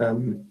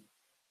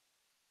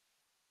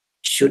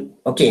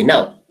 Okay,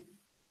 now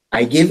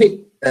I give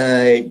it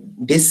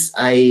this.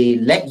 I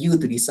let you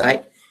to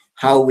decide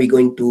how we're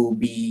going to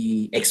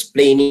be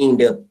explaining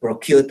the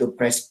procure to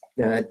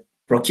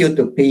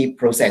pay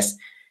process.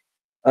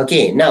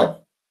 Okay,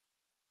 now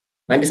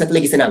mana satu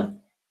lagi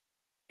senang.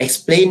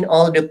 Explain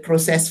all the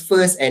process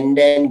first and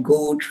then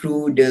go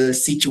through the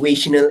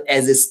situational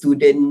as a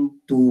student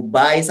to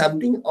buy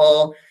something,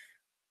 or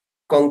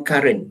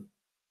concurrent.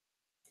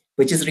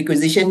 Purchase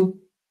requisition,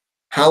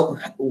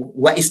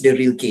 what is the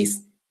real case?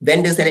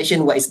 Vendor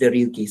selection, what is the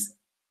real case?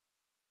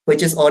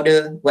 Purchase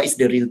order, what is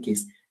the real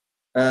case?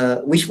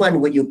 Which one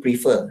would you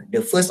prefer?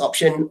 The first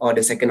option or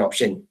the second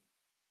option?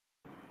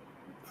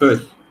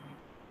 First.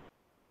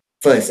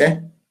 First,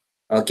 eh?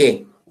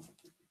 Okay.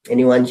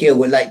 Anyone here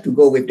would like to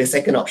go with the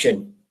second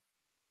option?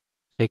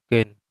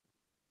 Second.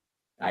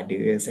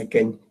 Ada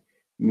second.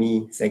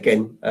 Me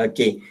second.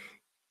 Okay.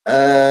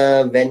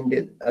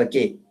 Vendor.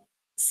 Okay.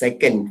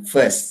 Second,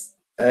 first.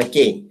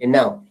 Okay. And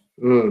now.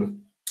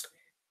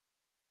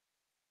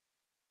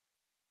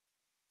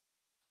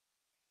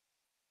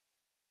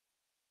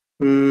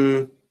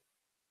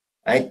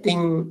 I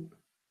think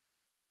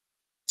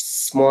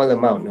small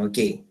amount.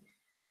 Okay.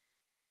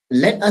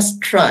 Let us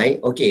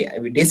try. Okay,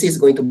 this is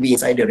going to be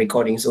inside the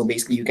recording, so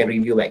basically you can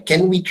review back.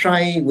 Can we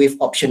try with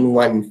option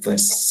 1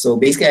 first? So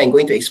basically I'm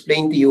going to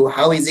explain to you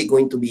how is it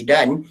going to be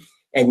done,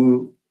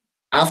 and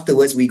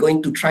afterwards we're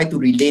going to try to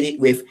relate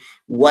it with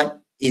what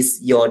is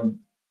your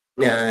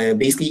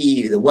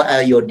basically what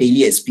are your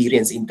daily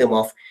experience in terms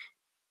of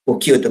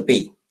procure to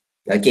pay.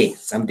 Okay,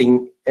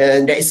 something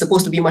that is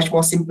supposed to be much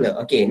more simpler.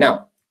 Okay,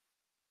 now,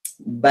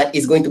 but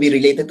it's going to be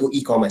related to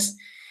e-commerce.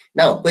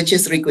 Now,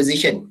 purchase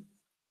requisition.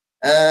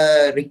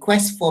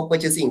 Request for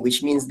purchasing,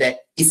 which means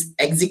that it's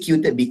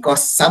executed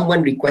because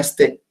someone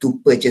requested to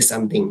purchase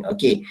something.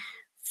 Okay,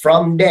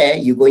 from there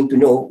you're going to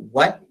know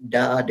what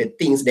are the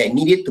things that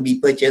needed to be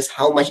purchased,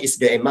 how much is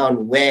the amount,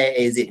 where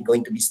is it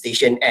going to be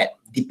stationed at.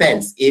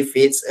 Depends. If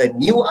it's a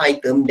new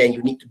item, then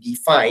you need to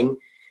define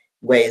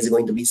where is it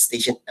going to be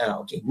stationed.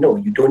 Okay, no,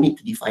 you don't need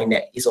to define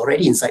that. It's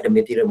already inside the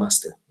material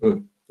master.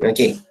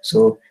 Okay,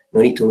 so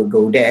no need to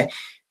go there.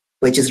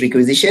 Purchase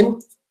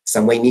requisition,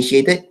 somewhere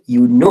initiated,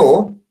 you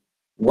know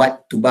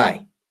what to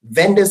buy.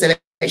 Vendor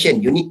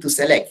selection, you need to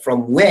select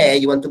from where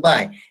you want to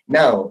buy.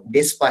 Now,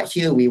 this part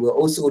here, we will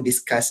also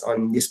discuss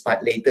on this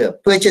part later.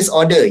 Purchase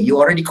order, you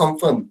already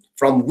confirm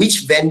from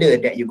which vendor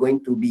that you're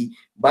going to be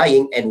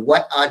buying and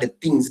what are the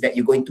things that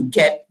you're going to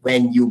get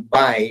when you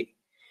buy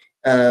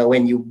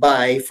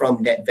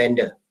from that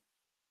vendor.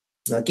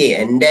 Okay,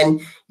 and then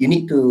you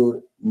need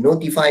to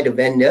notify the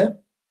vendor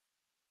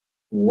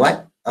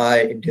what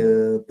are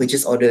the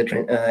purchase order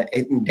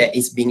that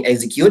is being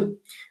executed.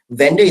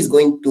 Vendor is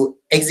going to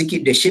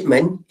execute the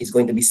shipment, is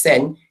going to be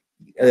sent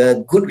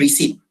good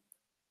receipt.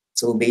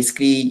 So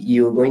basically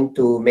you're going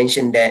to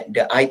mention that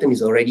the item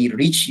is already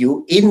reached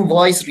you,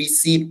 invoice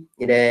receipt,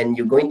 and then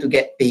you're going to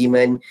get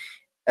payment,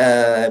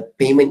 the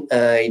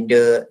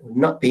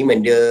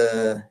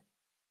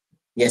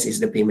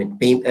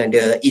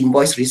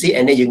invoice receipt,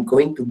 and then you're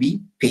going to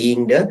be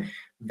paying the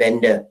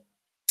vendor.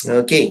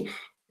 Okay,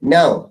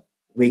 now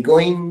we're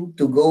going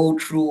to go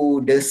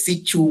through the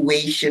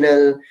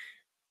situational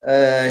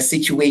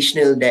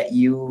that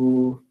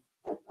you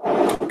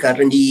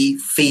currently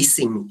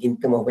facing in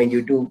terms of when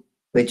you do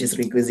purchase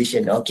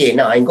requisition. Okay,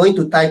 now I'm going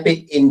to type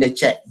it in the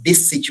chat.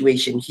 This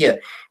situation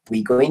here,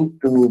 we're going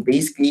to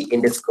basically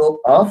in the scope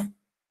of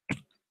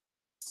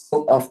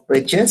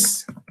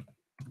purchase.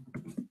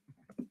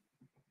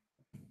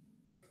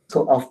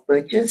 Scope of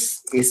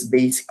purchase is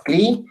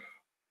basically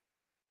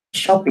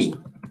Shopee,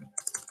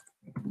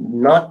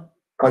 not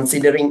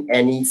considering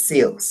any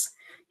sales.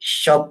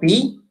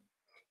 Shopee,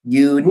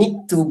 you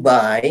need to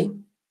buy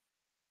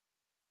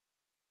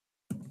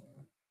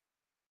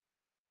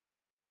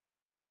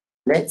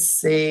let's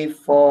say,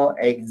 for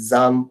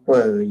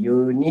example,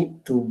 you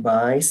need to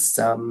buy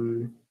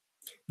some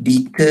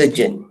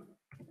detergent.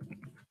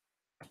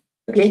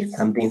 Okay,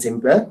 something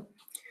simpler.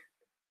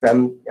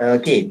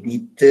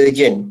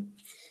 Detergent.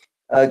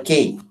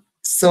 Okay,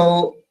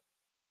 so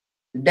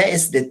that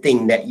is the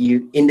thing that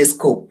you in the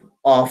scope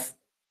of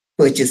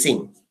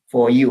purchasing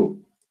for you.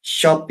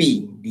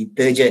 Shopee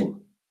detergent.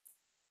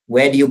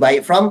 Where do you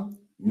buy it from?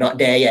 Not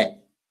there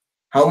yet.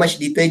 How much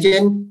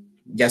detergent?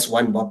 Just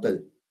one bottle.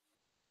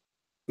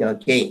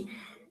 Okay,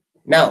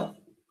 now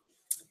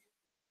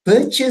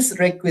purchase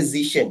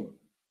requisition.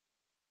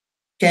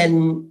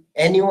 Can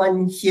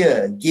anyone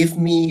here give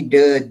me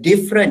the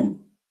different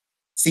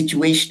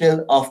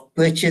situational of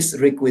purchase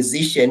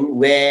requisition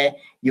where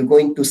you're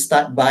going to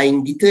start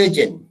buying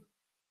detergent?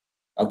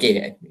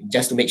 Okay,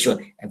 just to make sure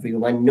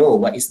everyone know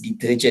what is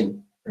detergent,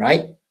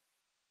 right?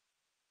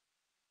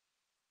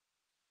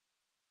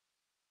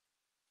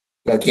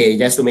 Okay,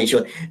 just to make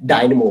sure.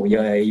 Dynamo,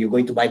 you're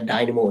going to buy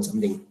Dynamo or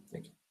something.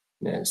 Okay.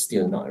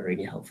 Still not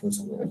really helpful.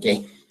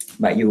 Okay,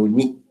 but you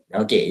need.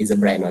 Okay, it's a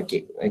brand.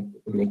 Okay,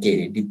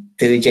 okay.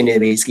 Detergent is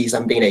basically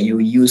something that you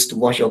use to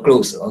wash your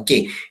clothes.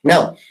 Okay,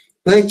 now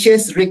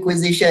purchase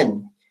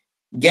requisition.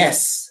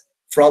 Guess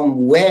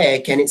from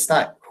where can it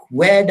start?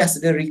 Where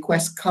does the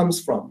request comes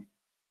from?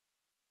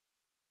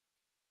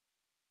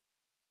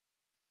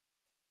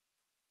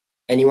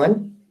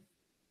 Anyone?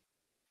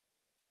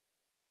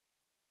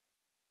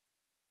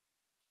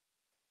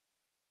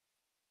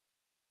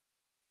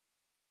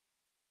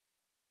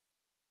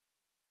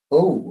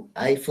 Oh,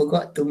 I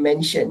forgot to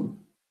mention.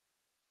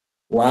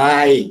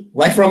 Why?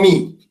 Why from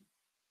me?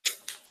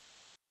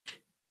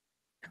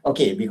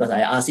 Okay, because I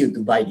asked you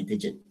to buy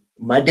detergent.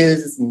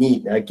 Mother's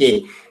need.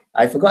 Okay,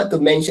 I forgot to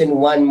mention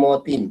one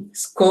more thing.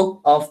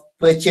 Scope of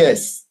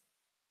purchase.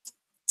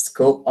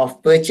 Scope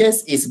of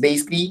purchase is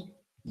basically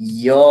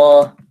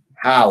your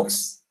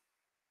house.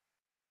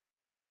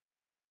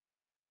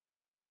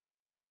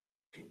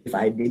 If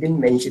I didn't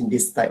mention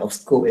this type of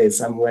scope, as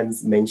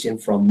someone's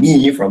mentioned from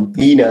me, from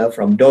cleaner,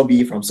 from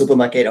Dobby, from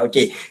supermarket,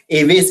 okay,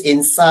 if it's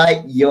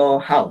inside your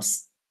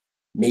house,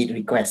 made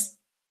request.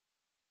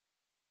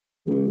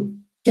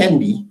 Can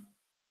be.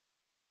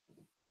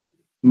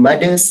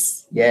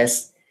 Mothers,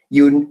 yes.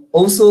 You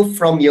also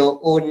from your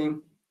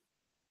own,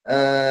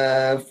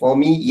 for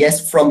me,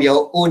 yes, from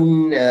your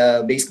own,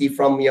 basically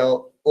from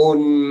your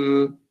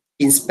own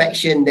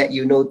inspection that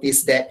you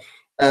notice that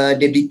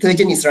the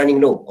detergent is running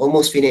low,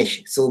 almost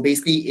finished. So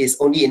basically it's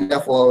only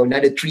enough for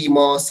another 3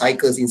 more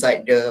cycles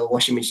inside the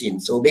washing machine.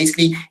 So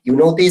basically you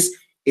notice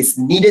it's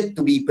needed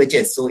to be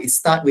purchased. So it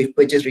starts with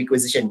purchase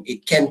requisition.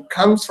 It can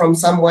come from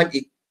someone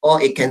or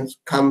it can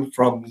come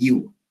from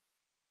you.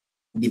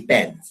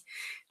 Depends.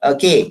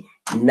 Okay,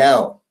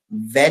 now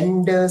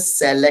vendor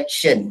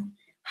selection.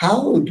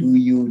 How do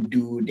you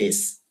do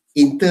this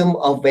in terms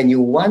of when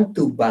you want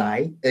to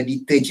buy a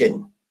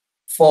detergent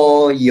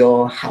for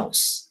your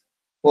house?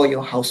 For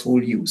your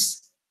household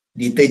use.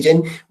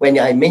 Detergent, when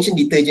I mention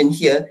detergent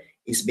here,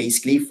 is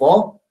basically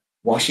for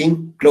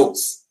washing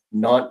clothes,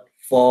 not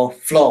for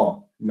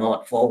floor,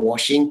 not for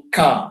washing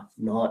car,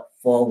 not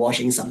for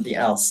washing something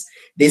else.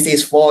 This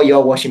is for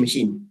your washing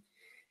machine.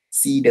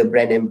 See the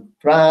brand and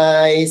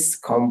price,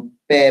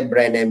 compare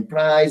brand and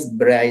price,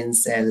 brand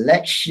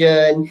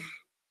selection.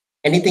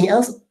 Anything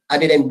else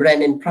other than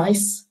brand and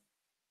price?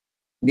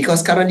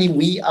 Because currently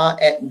we are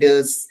at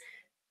this,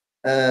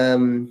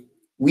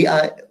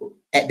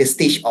 at the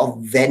stage of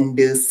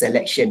vendor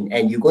selection,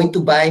 and you're going to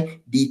buy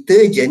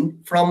detergent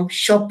from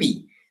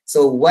Shopee.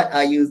 So what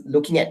are you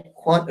looking at?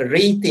 What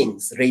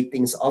ratings?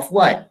 Ratings of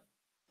what?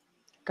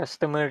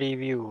 Customer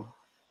review.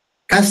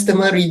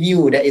 Customer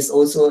review, that is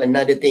also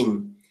another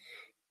thing.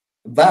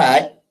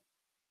 But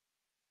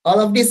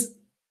all of this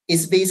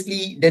is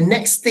basically the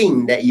next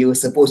thing that you're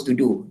supposed to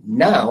do.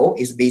 Now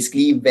is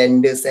basically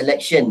vendor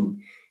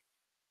selection.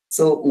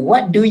 So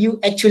what do you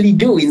actually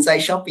do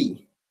inside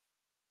Shopee?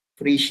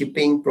 Free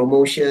shipping,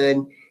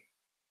 promotion.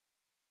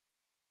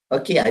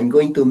 Okay, I'm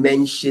going to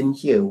mention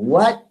here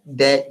what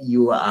that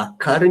you are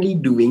currently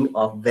doing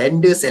of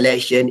vendor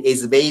selection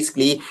is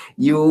basically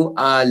you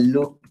are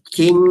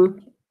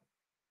looking,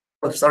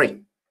 oh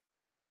sorry,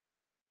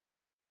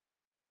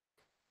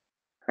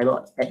 I'm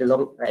not at the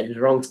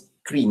wrong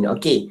screen.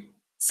 Okay,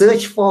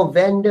 search for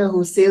vendor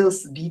who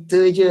sells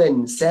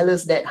detergent,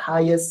 sellers that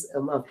highest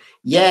amount.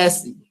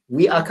 Yes,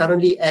 we are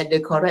currently at the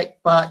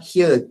correct part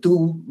here.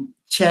 To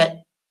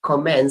chat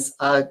comments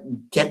are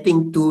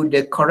getting to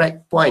the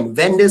correct point.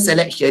 Vendor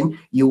selection,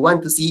 you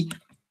want to see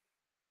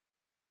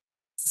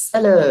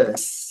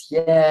sellers.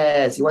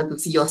 Yes, you want to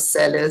see your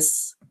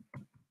sellers.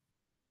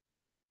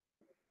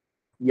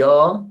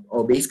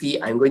 or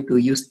basically I'm going to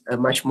use a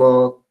much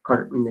more,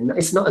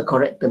 it's not a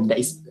correct term, that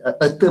is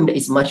a term that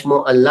is much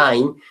more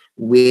aligned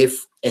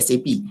with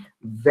SAP.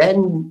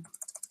 When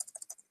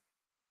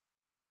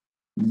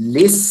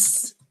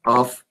list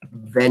of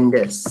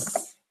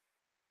vendors,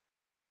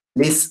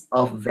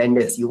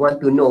 you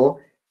want to know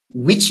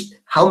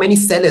how many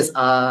sellers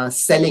are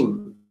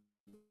selling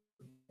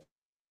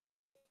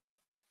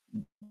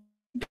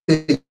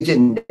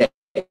detergent that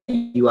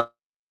you are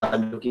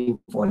looking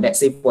for. Let's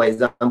say, for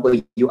example,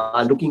 you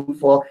are looking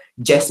for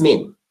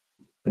Jasmine.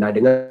 Pernah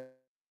dengar?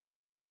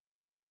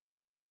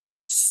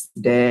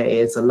 There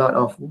is a lot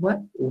of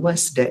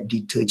what's that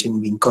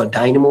detergent being called?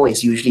 Dynamo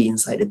is usually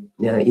inside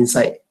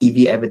inside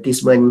TV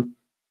advertisement.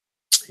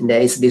 And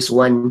there is this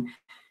one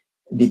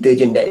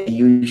detergent that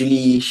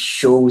usually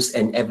shows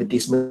an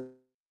advertisement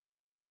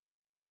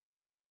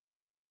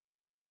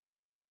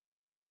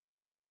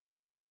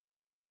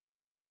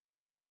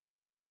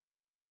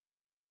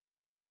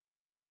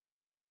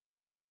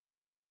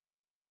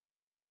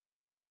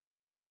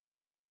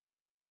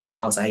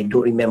house. I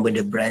don't remember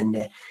the brand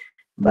there,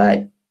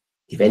 but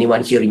if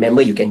anyone here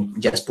remember, you can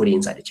just put it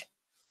inside the chat.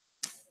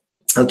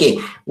 Okay,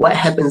 what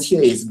happens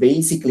here is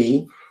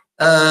basically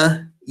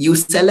you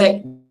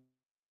select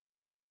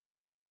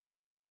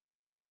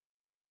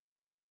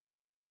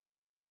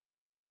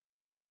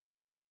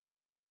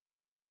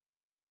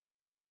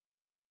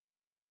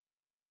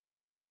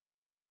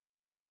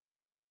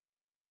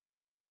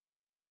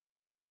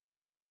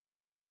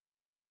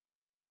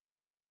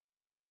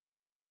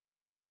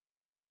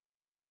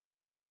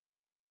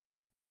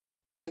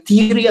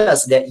criteria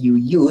that you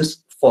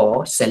use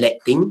for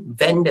selecting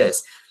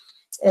vendors.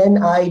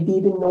 And I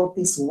didn't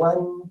notice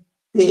one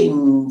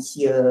thing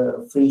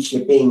here: free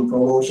shipping,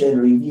 promotion,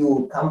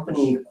 review,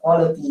 company,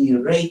 quality,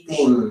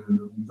 rating,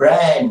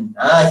 brand.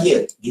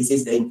 Here, this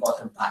is the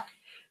important part.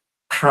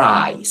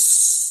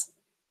 Price.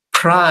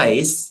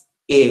 Price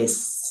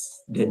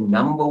is the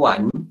number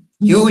one.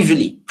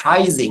 Usually,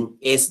 pricing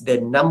is the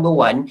number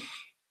one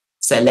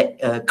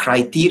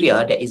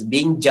criteria that is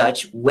being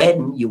judged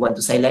when you want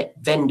to select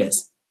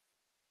vendors.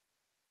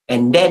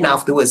 And then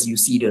afterwards, you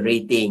see the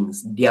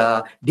ratings,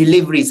 their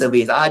delivery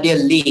service. Are they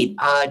late?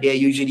 Are they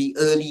usually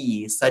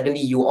early?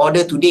 Suddenly you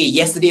order today,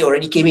 yesterday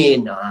already came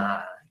in.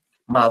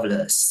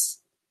 Marvelous.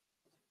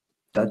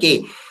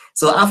 Okay,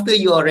 so after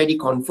you already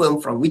confirm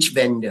from which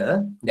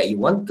vendor that you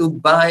want to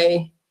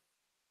buy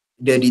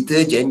the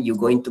detergent, you're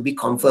going to be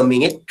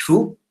confirming it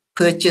through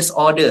purchase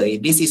order.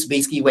 This is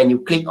basically when you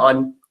click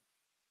on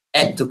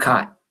add to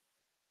cart.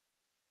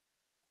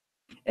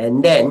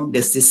 And then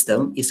the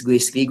system is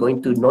basically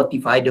going to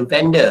notify the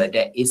vendor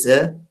that is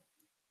a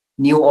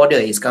new order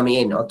is coming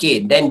in. Okay,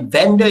 then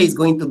vendor is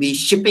going to be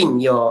shipping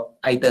your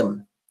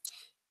item.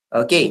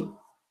 Okay,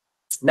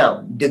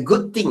 now the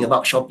good thing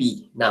about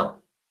Shopee,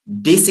 now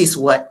this is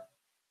what,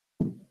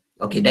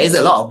 okay, there is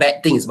a lot of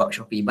bad things about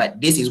Shopee,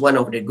 but this is one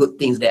of the good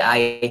things that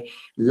I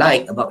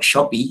like about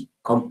Shopee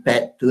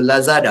compared to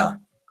Lazada.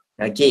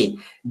 Okay,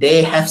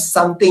 they have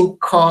something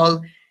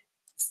called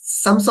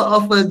some sort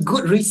of a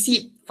good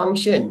receipt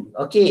function.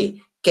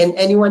 Okay, can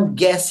anyone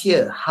guess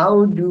here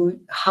how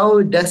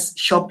does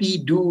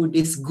Shopee do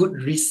this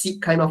good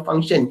receipt kind of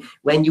function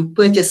when you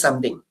purchase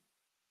something?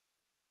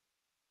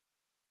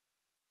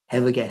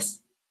 Have a guess.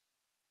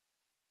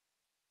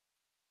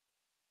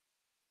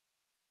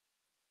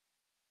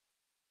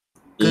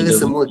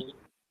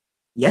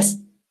 Yes.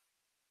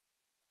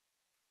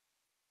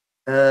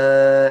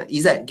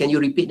 Izzat, can you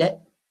repeat that?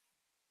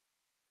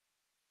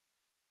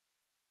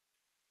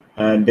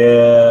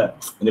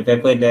 The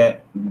paper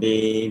that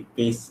they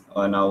paste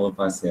on our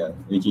parcel,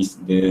 which is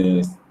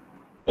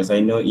as I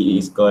know, it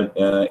is called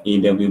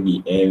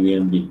AWB,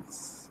 Airwheel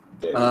Bills.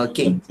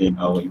 Okay. Contain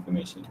our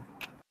information.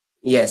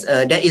 Yes,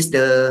 that is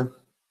the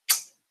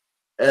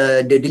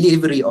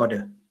delivery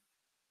order.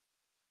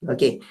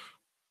 Okay.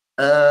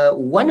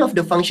 One of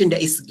the function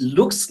that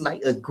looks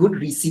like a good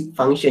receipt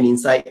function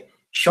inside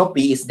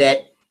Shopee is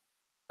that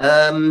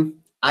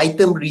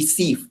item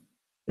receive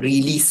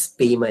release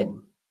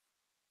payment.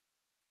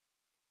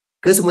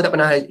 Ke semua tak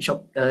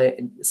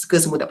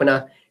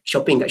pernah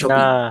shopping kat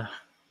Shopee?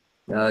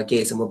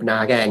 Okay, semua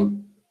pernah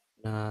kan?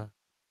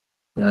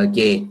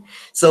 Okay,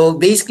 so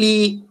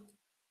basically,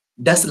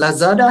 does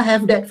Lazada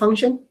have that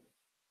function?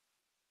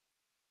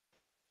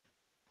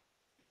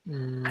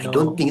 I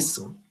don't think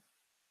so.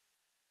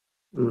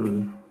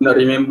 Not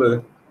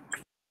remember.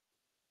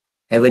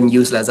 Haven't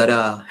used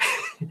Lazada.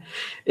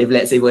 If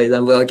let's say, for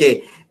example,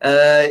 okay,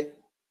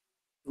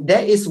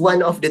 that is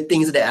one of the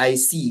things that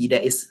I see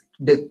that is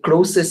the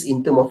closest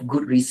in terms of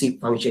good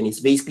receipt function. Is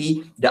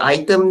basically the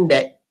item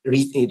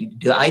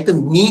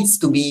needs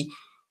to be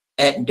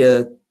at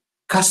the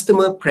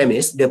customer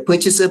premise, the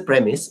purchaser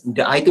premise.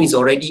 The item is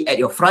already at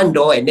your front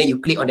door, and then you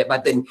click on that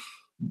button,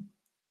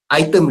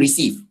 item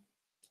receive.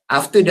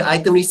 After the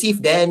item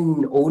receive,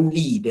 then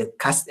only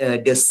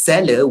the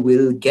seller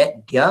will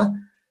get their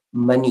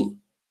money.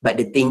 But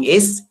the thing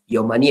is,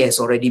 your money has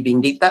already been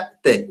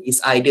deducted.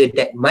 It's either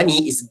that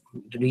money is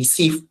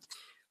received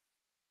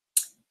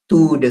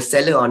to the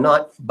seller or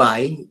not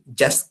by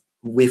just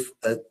with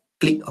a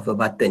click of a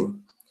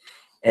button.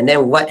 And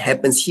then what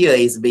happens here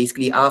is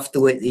basically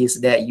afterwards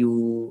is that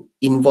you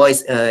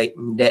invoice, that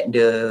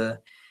the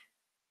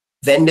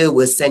vendor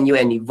will send you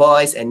an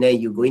invoice, and then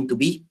you're going to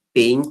be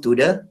paying to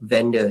the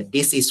vendor.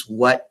 This is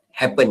what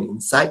happened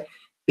inside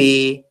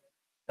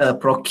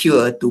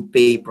procure to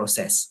pay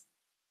process.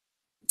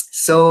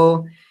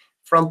 So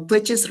from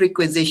purchase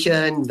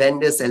requisition,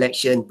 vendor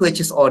selection,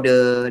 purchase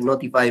order,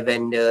 notify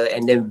vendor,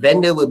 and then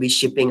vendor will be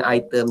shipping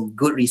item,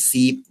 good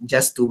receipt,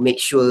 just to make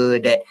sure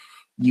that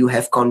you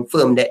have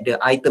confirmed that the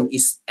item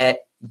is at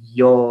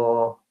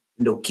your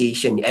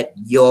location, at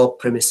your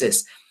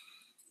premises.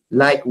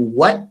 Like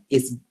what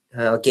is,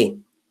 okay.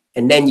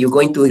 And then you're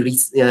going to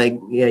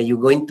you're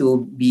going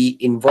to be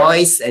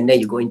invoiced, and then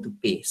you're going to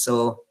pay.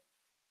 So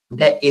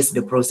that is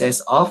the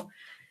process of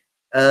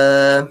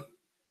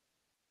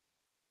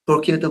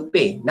procure to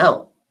pay.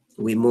 Now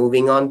we're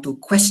moving on to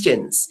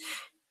questions.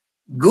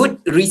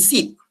 Good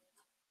receipt.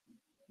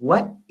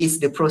 What is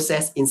the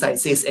process inside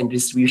sales and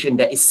distribution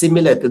that is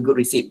similar to good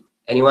receipt?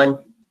 Anyone?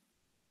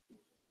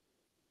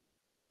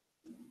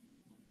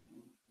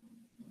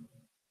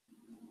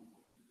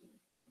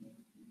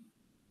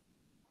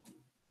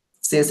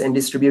 Sales and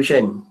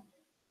distribution.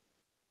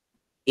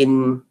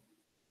 In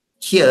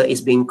here is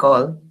being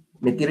called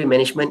material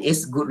management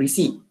is good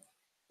receipt.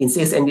 In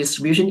sales and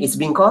distribution, it's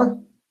being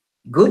called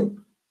good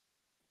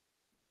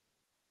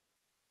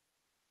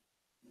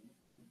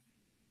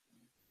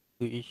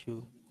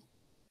issue.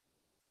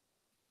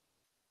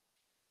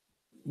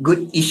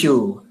 good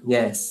issue.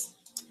 Yes.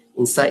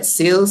 Inside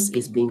sales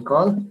is being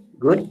called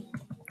good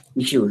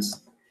issues.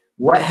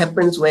 What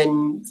happens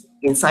when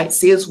inside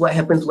sales? What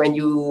happens when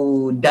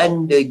you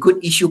done the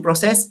good issue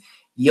process?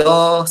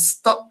 Your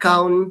stock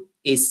count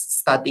is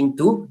starting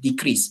to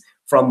decrease.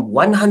 From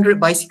 100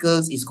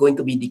 bicycles is going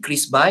to be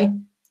decreased by,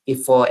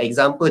 if for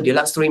example,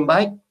 deluxe touring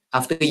bike,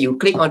 after you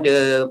click on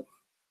the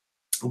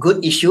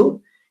good issue,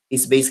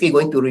 it's basically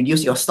going to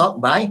reduce your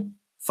stock by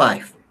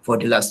 5 for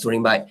deluxe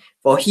touring bike.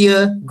 For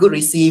here, good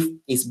receipt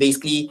is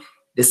basically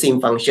the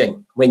same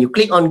function. When you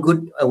click on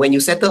good, when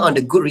you settle on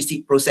the good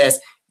receipt process,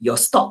 your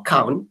stock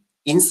count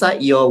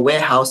inside your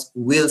warehouse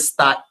will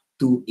start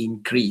to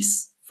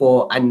increase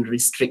for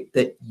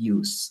unrestricted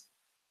use.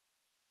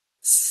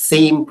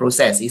 Same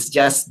process. It's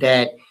just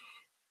that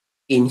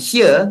in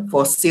here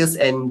for sales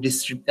and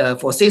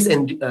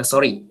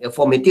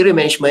for material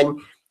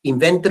management,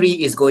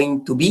 inventory is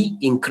going to be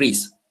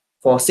increased.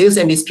 For sales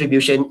and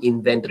distribution,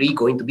 inventory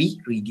going to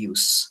be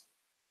reduced.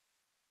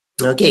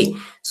 Okay,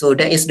 so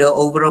that is the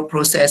overall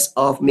process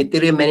of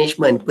material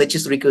management.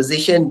 Purchase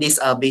requisition, these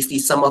are basically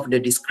some of the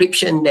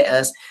description that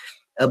is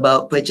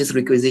about purchase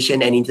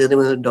requisition and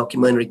internal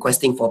document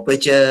requesting for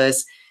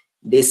purchase.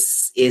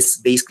 This is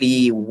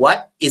basically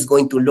what is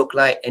going to look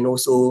like, and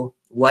also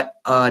what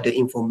are the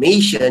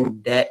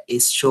information that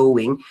is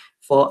showing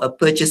for a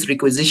purchase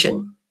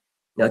requisition.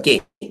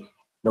 Okay,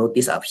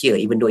 notice up here,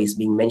 even though it's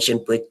being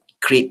mentioned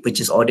create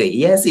purchase order.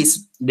 Yes,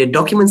 it's the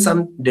document.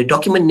 The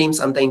document name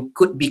sometimes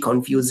could be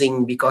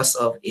confusing because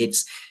of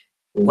its.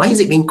 Why is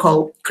it being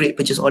called create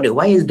purchase order?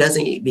 Why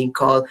doesn't it being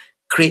called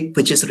create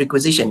purchase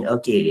requisition?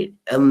 Okay,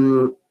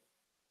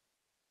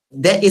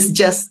 that is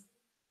just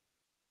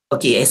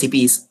okay. SAP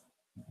is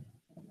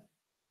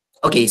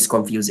okay. It's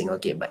confusing.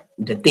 Okay, but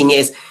the thing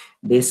is,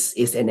 this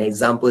is an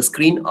example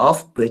screen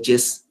of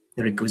purchase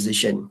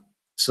requisition.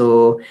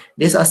 So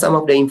these are some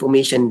of the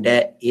information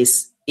that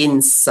is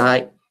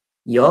inside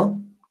your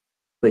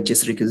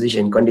purchase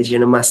requisition.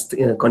 Conditional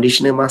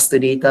master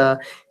data.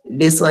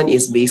 This one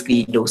is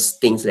basically those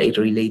things that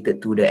are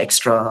related to the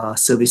extra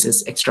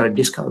services, extra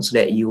discounts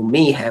that you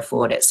may have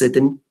for that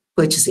certain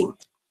purchasing.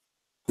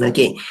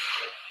 Okay.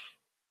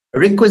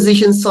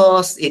 Requisition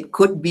source, it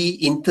could be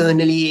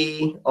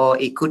internally or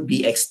it could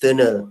be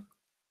external.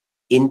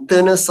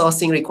 Internal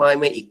sourcing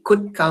requirement, it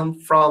could come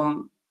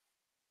from,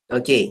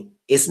 okay,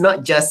 it's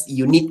not just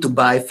you need to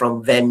buy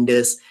from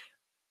vendors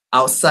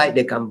outside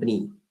the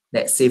company.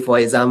 Let's say, for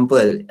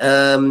example,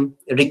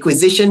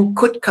 requisition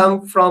could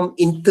come from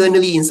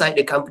internally inside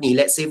the company.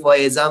 Let's say, for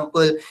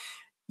example,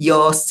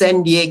 your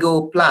San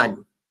Diego plant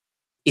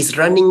is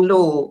running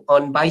low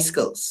on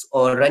bicycles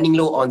or running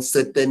low on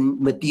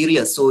certain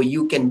materials. So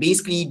you can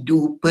basically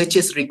do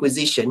purchase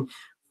requisition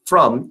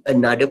from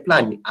another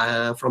plant,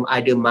 from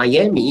either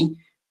Miami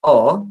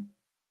or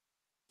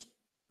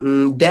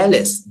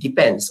Dallas,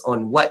 depends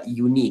on what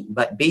you need.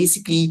 But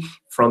basically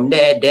from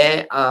there,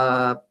 they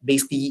are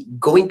basically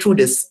going through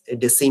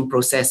the same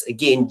process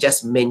again,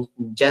 just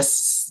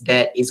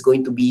that it's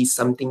going to be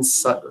something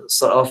sort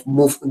of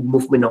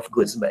movement of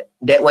goods, but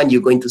that one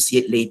you're going to see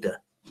it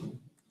later.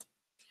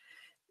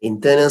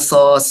 Internal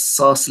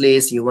source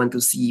list, you want to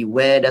see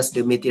where does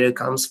the material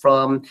comes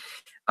from.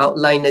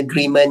 Outline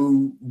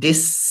agreement,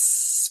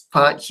 this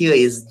part here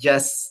is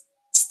just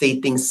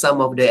stating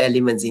some of the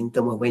elements in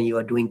terms of when you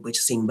are doing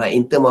purchasing, but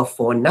in terms of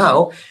for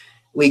now,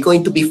 we're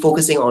going to be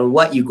focusing on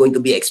what you're going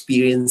to be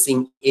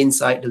experiencing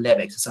inside the lab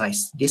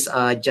exercise. These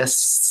are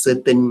just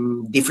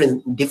certain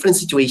different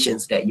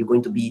situations that you're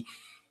going to be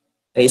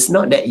It's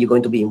not that you're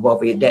going to be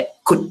involved with it.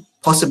 That could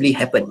possibly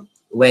happen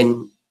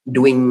when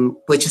doing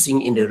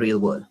purchasing in the real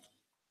world.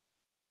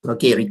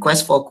 Okay,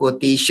 request for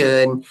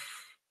quotation.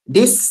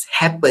 This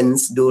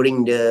happens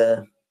during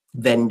the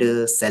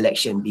vendor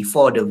selection.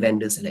 Before the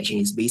vendor selection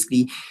is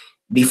basically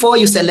before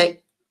you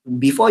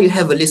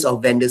have a list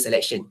of vendor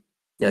selection.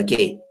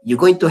 Okay, you're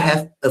going to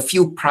have a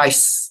few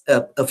prices.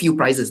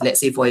 Let's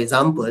say, for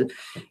example,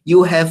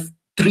 you have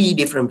 3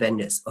 different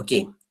vendors.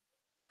 Okay,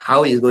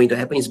 how it's going to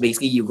happen is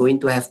basically you're going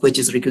to have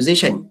purchase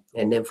requisition,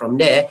 and then from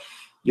there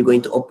you're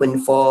going to open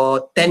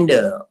for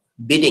tender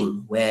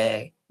bidding,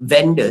 where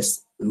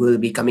vendors will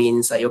be coming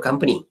inside your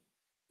company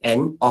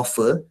and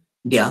offer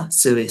their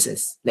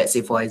services. Let's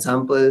say, for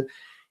example,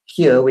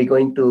 here we're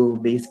going to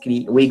remove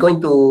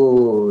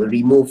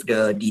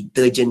the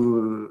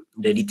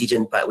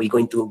detergent part. We're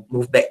going to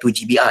move back to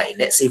GBI.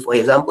 Let's say, for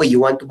example, you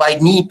want to buy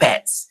knee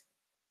pads.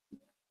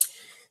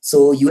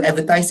 So you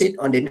advertise it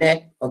on the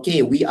net.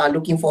 Okay, we are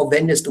looking for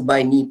vendors to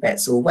buy knee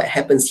pads. So what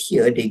happens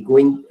here?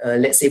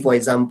 Let's say, for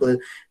example,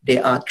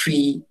 there are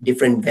 3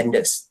 different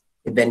vendors.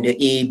 Vendor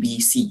A, B,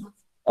 C.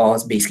 Or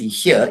basically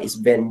here is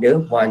vendor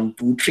 1,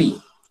 2,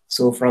 3.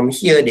 So from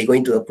here, they're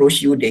going to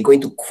approach you. They're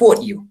going to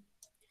quote you.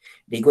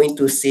 They're going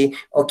to say,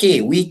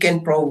 okay, we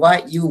can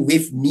provide you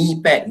with knee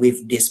pad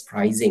with this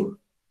pricing.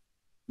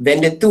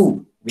 Vendor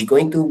 2, we're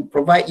going to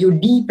provide you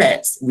knee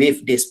pads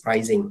with this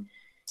pricing.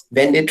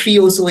 Vendor 3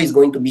 also is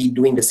going to be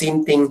doing the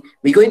same thing.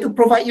 We're going to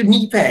provide you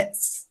knee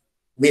pads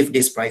with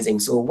this pricing.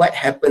 So what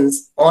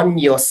happens on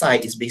your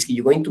side is basically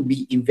you're going to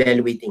be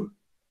evaluating.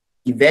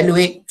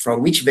 Evaluate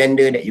from which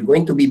vendor that you're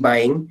going to be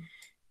buying,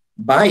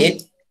 buy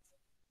it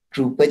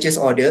through purchase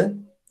order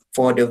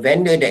for the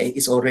vendor that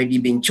is already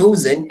being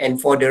chosen, and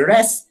for the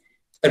rest,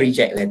 a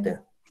reject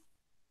letter.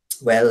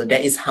 Well,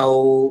 that is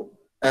how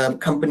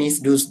companies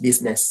do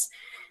business.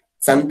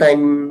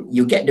 Sometimes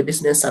you get the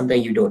business,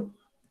 sometimes you don't.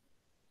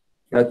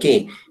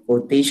 Okay,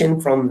 quotation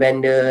from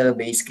vendor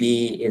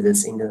basically is a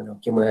single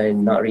document,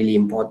 not really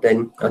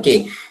important.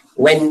 Okay,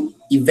 when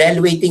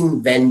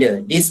evaluating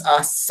vendor, these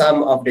are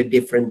some of the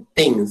different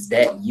things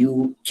that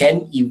you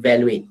can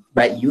evaluate,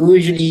 but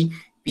usually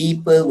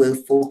people will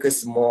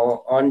focus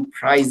more on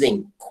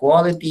pricing.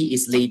 Quality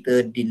is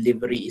later,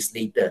 delivery is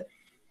later.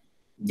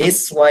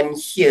 This one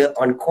here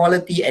on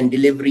quality and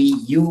delivery,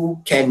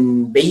 you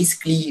can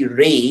basically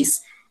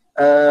raise,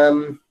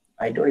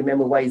 I don't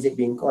remember why is it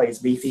being called. It's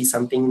basically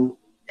something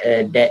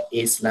that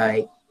is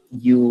like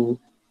you,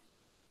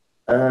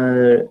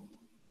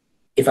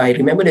 if I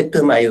remember the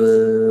term, I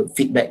will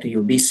feedback to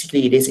you.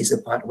 Basically, this is a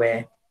part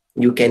where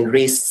you can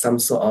raise some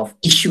sort of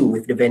issue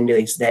with the vendor,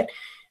 is that,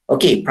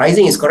 okay,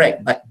 pricing is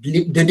correct, but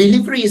the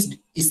delivery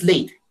is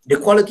late. The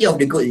quality of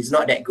the good is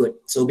not that good.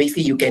 So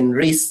basically, you can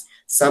raise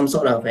some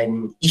sort of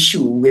an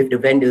issue with the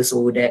vendor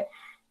so that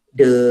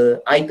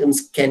the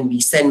items can be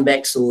sent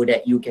back so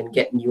that you can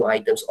get new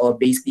items, or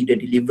basically the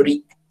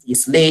delivery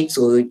is late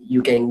so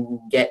you can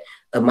get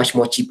a much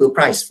more cheaper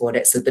price for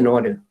that certain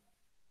order.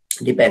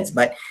 Depends.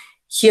 But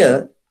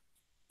here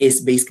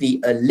is basically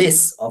a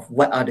list of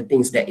what are the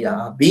things that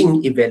are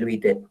being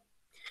evaluated.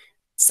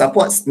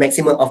 Supports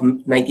maximum of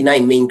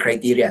 99 main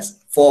criteria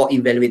for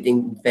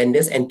evaluating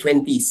vendors and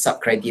 20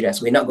 sub-criteria.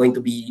 We're not going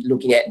to be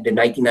looking at the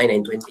 99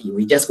 and 20.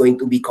 We're just going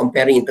to be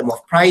comparing in terms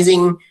of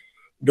pricing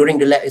during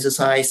the lab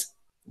exercise.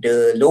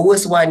 The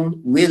lowest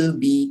one will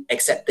be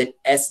accepted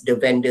as the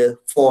vendor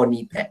for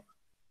knee pad.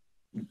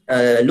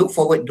 Look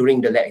forward during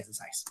the lab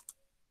exercise.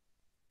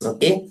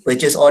 Okay,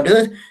 purchase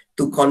order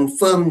to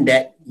confirm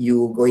that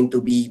you're going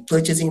to be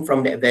purchasing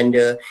from that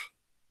vendor.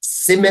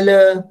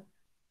 Similar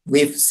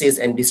with sales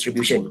and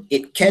distribution,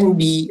 it can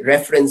be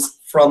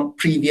referenced from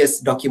previous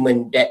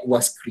document that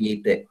was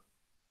created.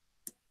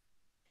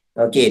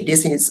 Okay,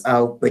 this is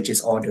how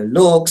purchase order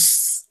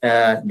looks,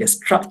 the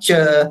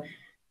structure,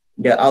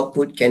 the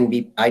output can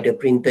be either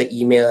printer,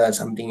 email, or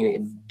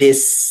something.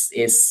 This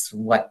is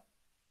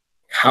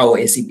how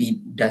SAP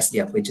does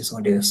their purchase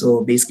order.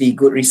 So basically,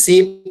 good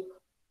receipt,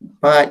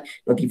 part,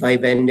 notify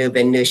vendor,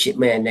 vendor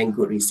shipment, and then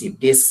good receipt.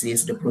 This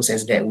is the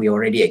process that you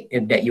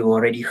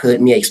already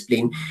heard me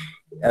explain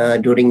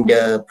during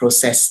the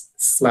process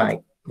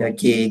slide.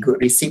 Okay, good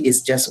receipt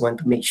is just want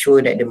to make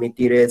sure that the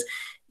materials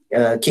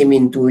came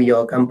into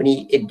your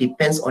company. It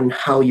depends on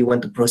how you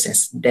want to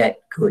process that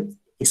good.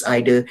 It's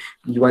either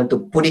you want to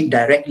put it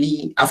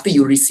directly after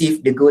you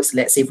receive the goods.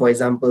 Let's say, for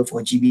example,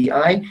 for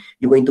GBI,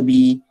 you're going to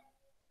be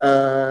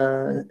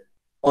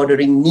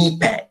ordering knee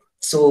pad.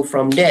 So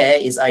from there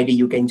is either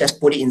you can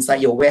just put it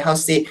inside your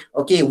warehouse, say,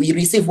 okay, we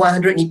receive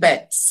 100 knee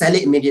pad, sell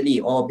it immediately.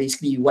 Or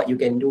basically what you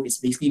can do is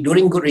basically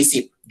during good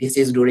receipt. This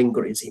is during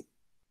good receipt.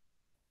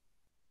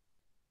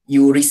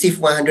 You receive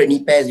 100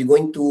 knee pads, you're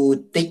going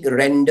to take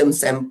random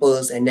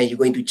samples and then you're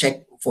going to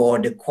check for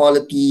the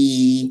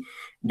quality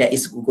that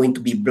is going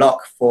to be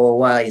blocked for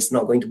why it's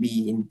not going to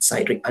be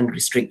inside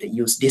unrestricted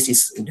use. This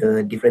is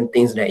the different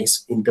things that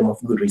is in terms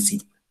of good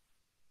receipt.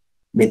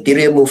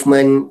 Material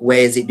movement,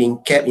 where is it being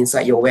kept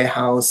inside your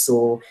warehouse?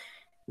 So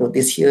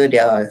notice here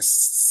there are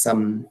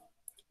some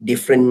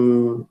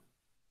different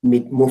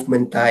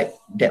movement type.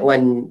 That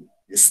one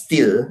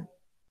still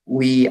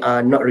we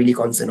are not really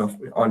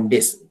concerned on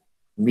this.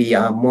 We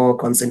are more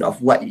concerned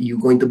of what you're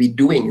going to be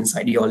doing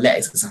inside your lab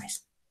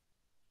exercise.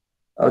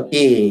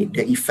 Okay,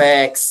 the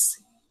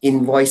effects,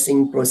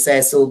 invoicing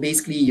process. So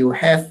basically you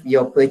have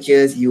your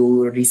purchase,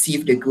 you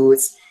receive the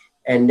goods,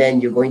 and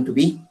then you're going to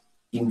be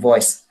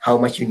invoiced how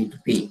much you need to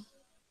pay.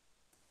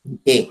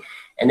 Okay,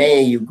 and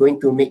then you're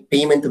going to make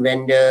payment to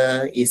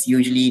vendor is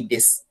usually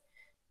this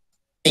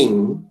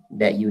thing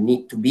that you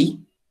need to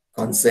be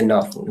concerned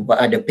of. What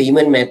are the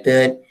payment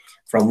method,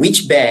 from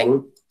which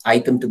bank,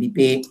 item to be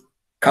paid,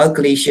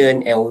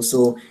 calculation, and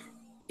also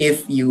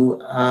if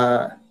you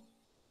are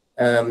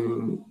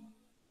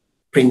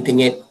printing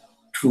it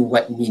through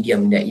what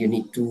medium that you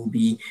need to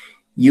be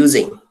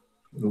using.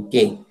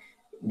 Okay,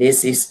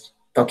 this is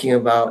talking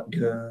about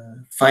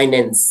the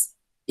finance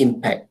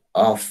impact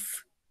of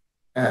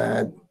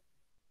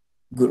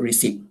good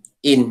receipt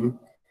in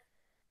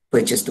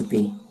purchase to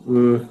pay.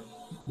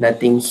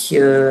 Nothing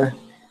here.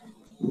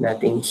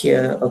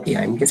 Okay,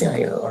 I'm guessing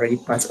I already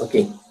passed.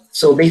 Okay,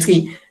 so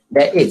basically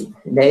that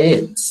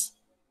is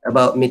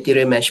about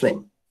material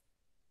management.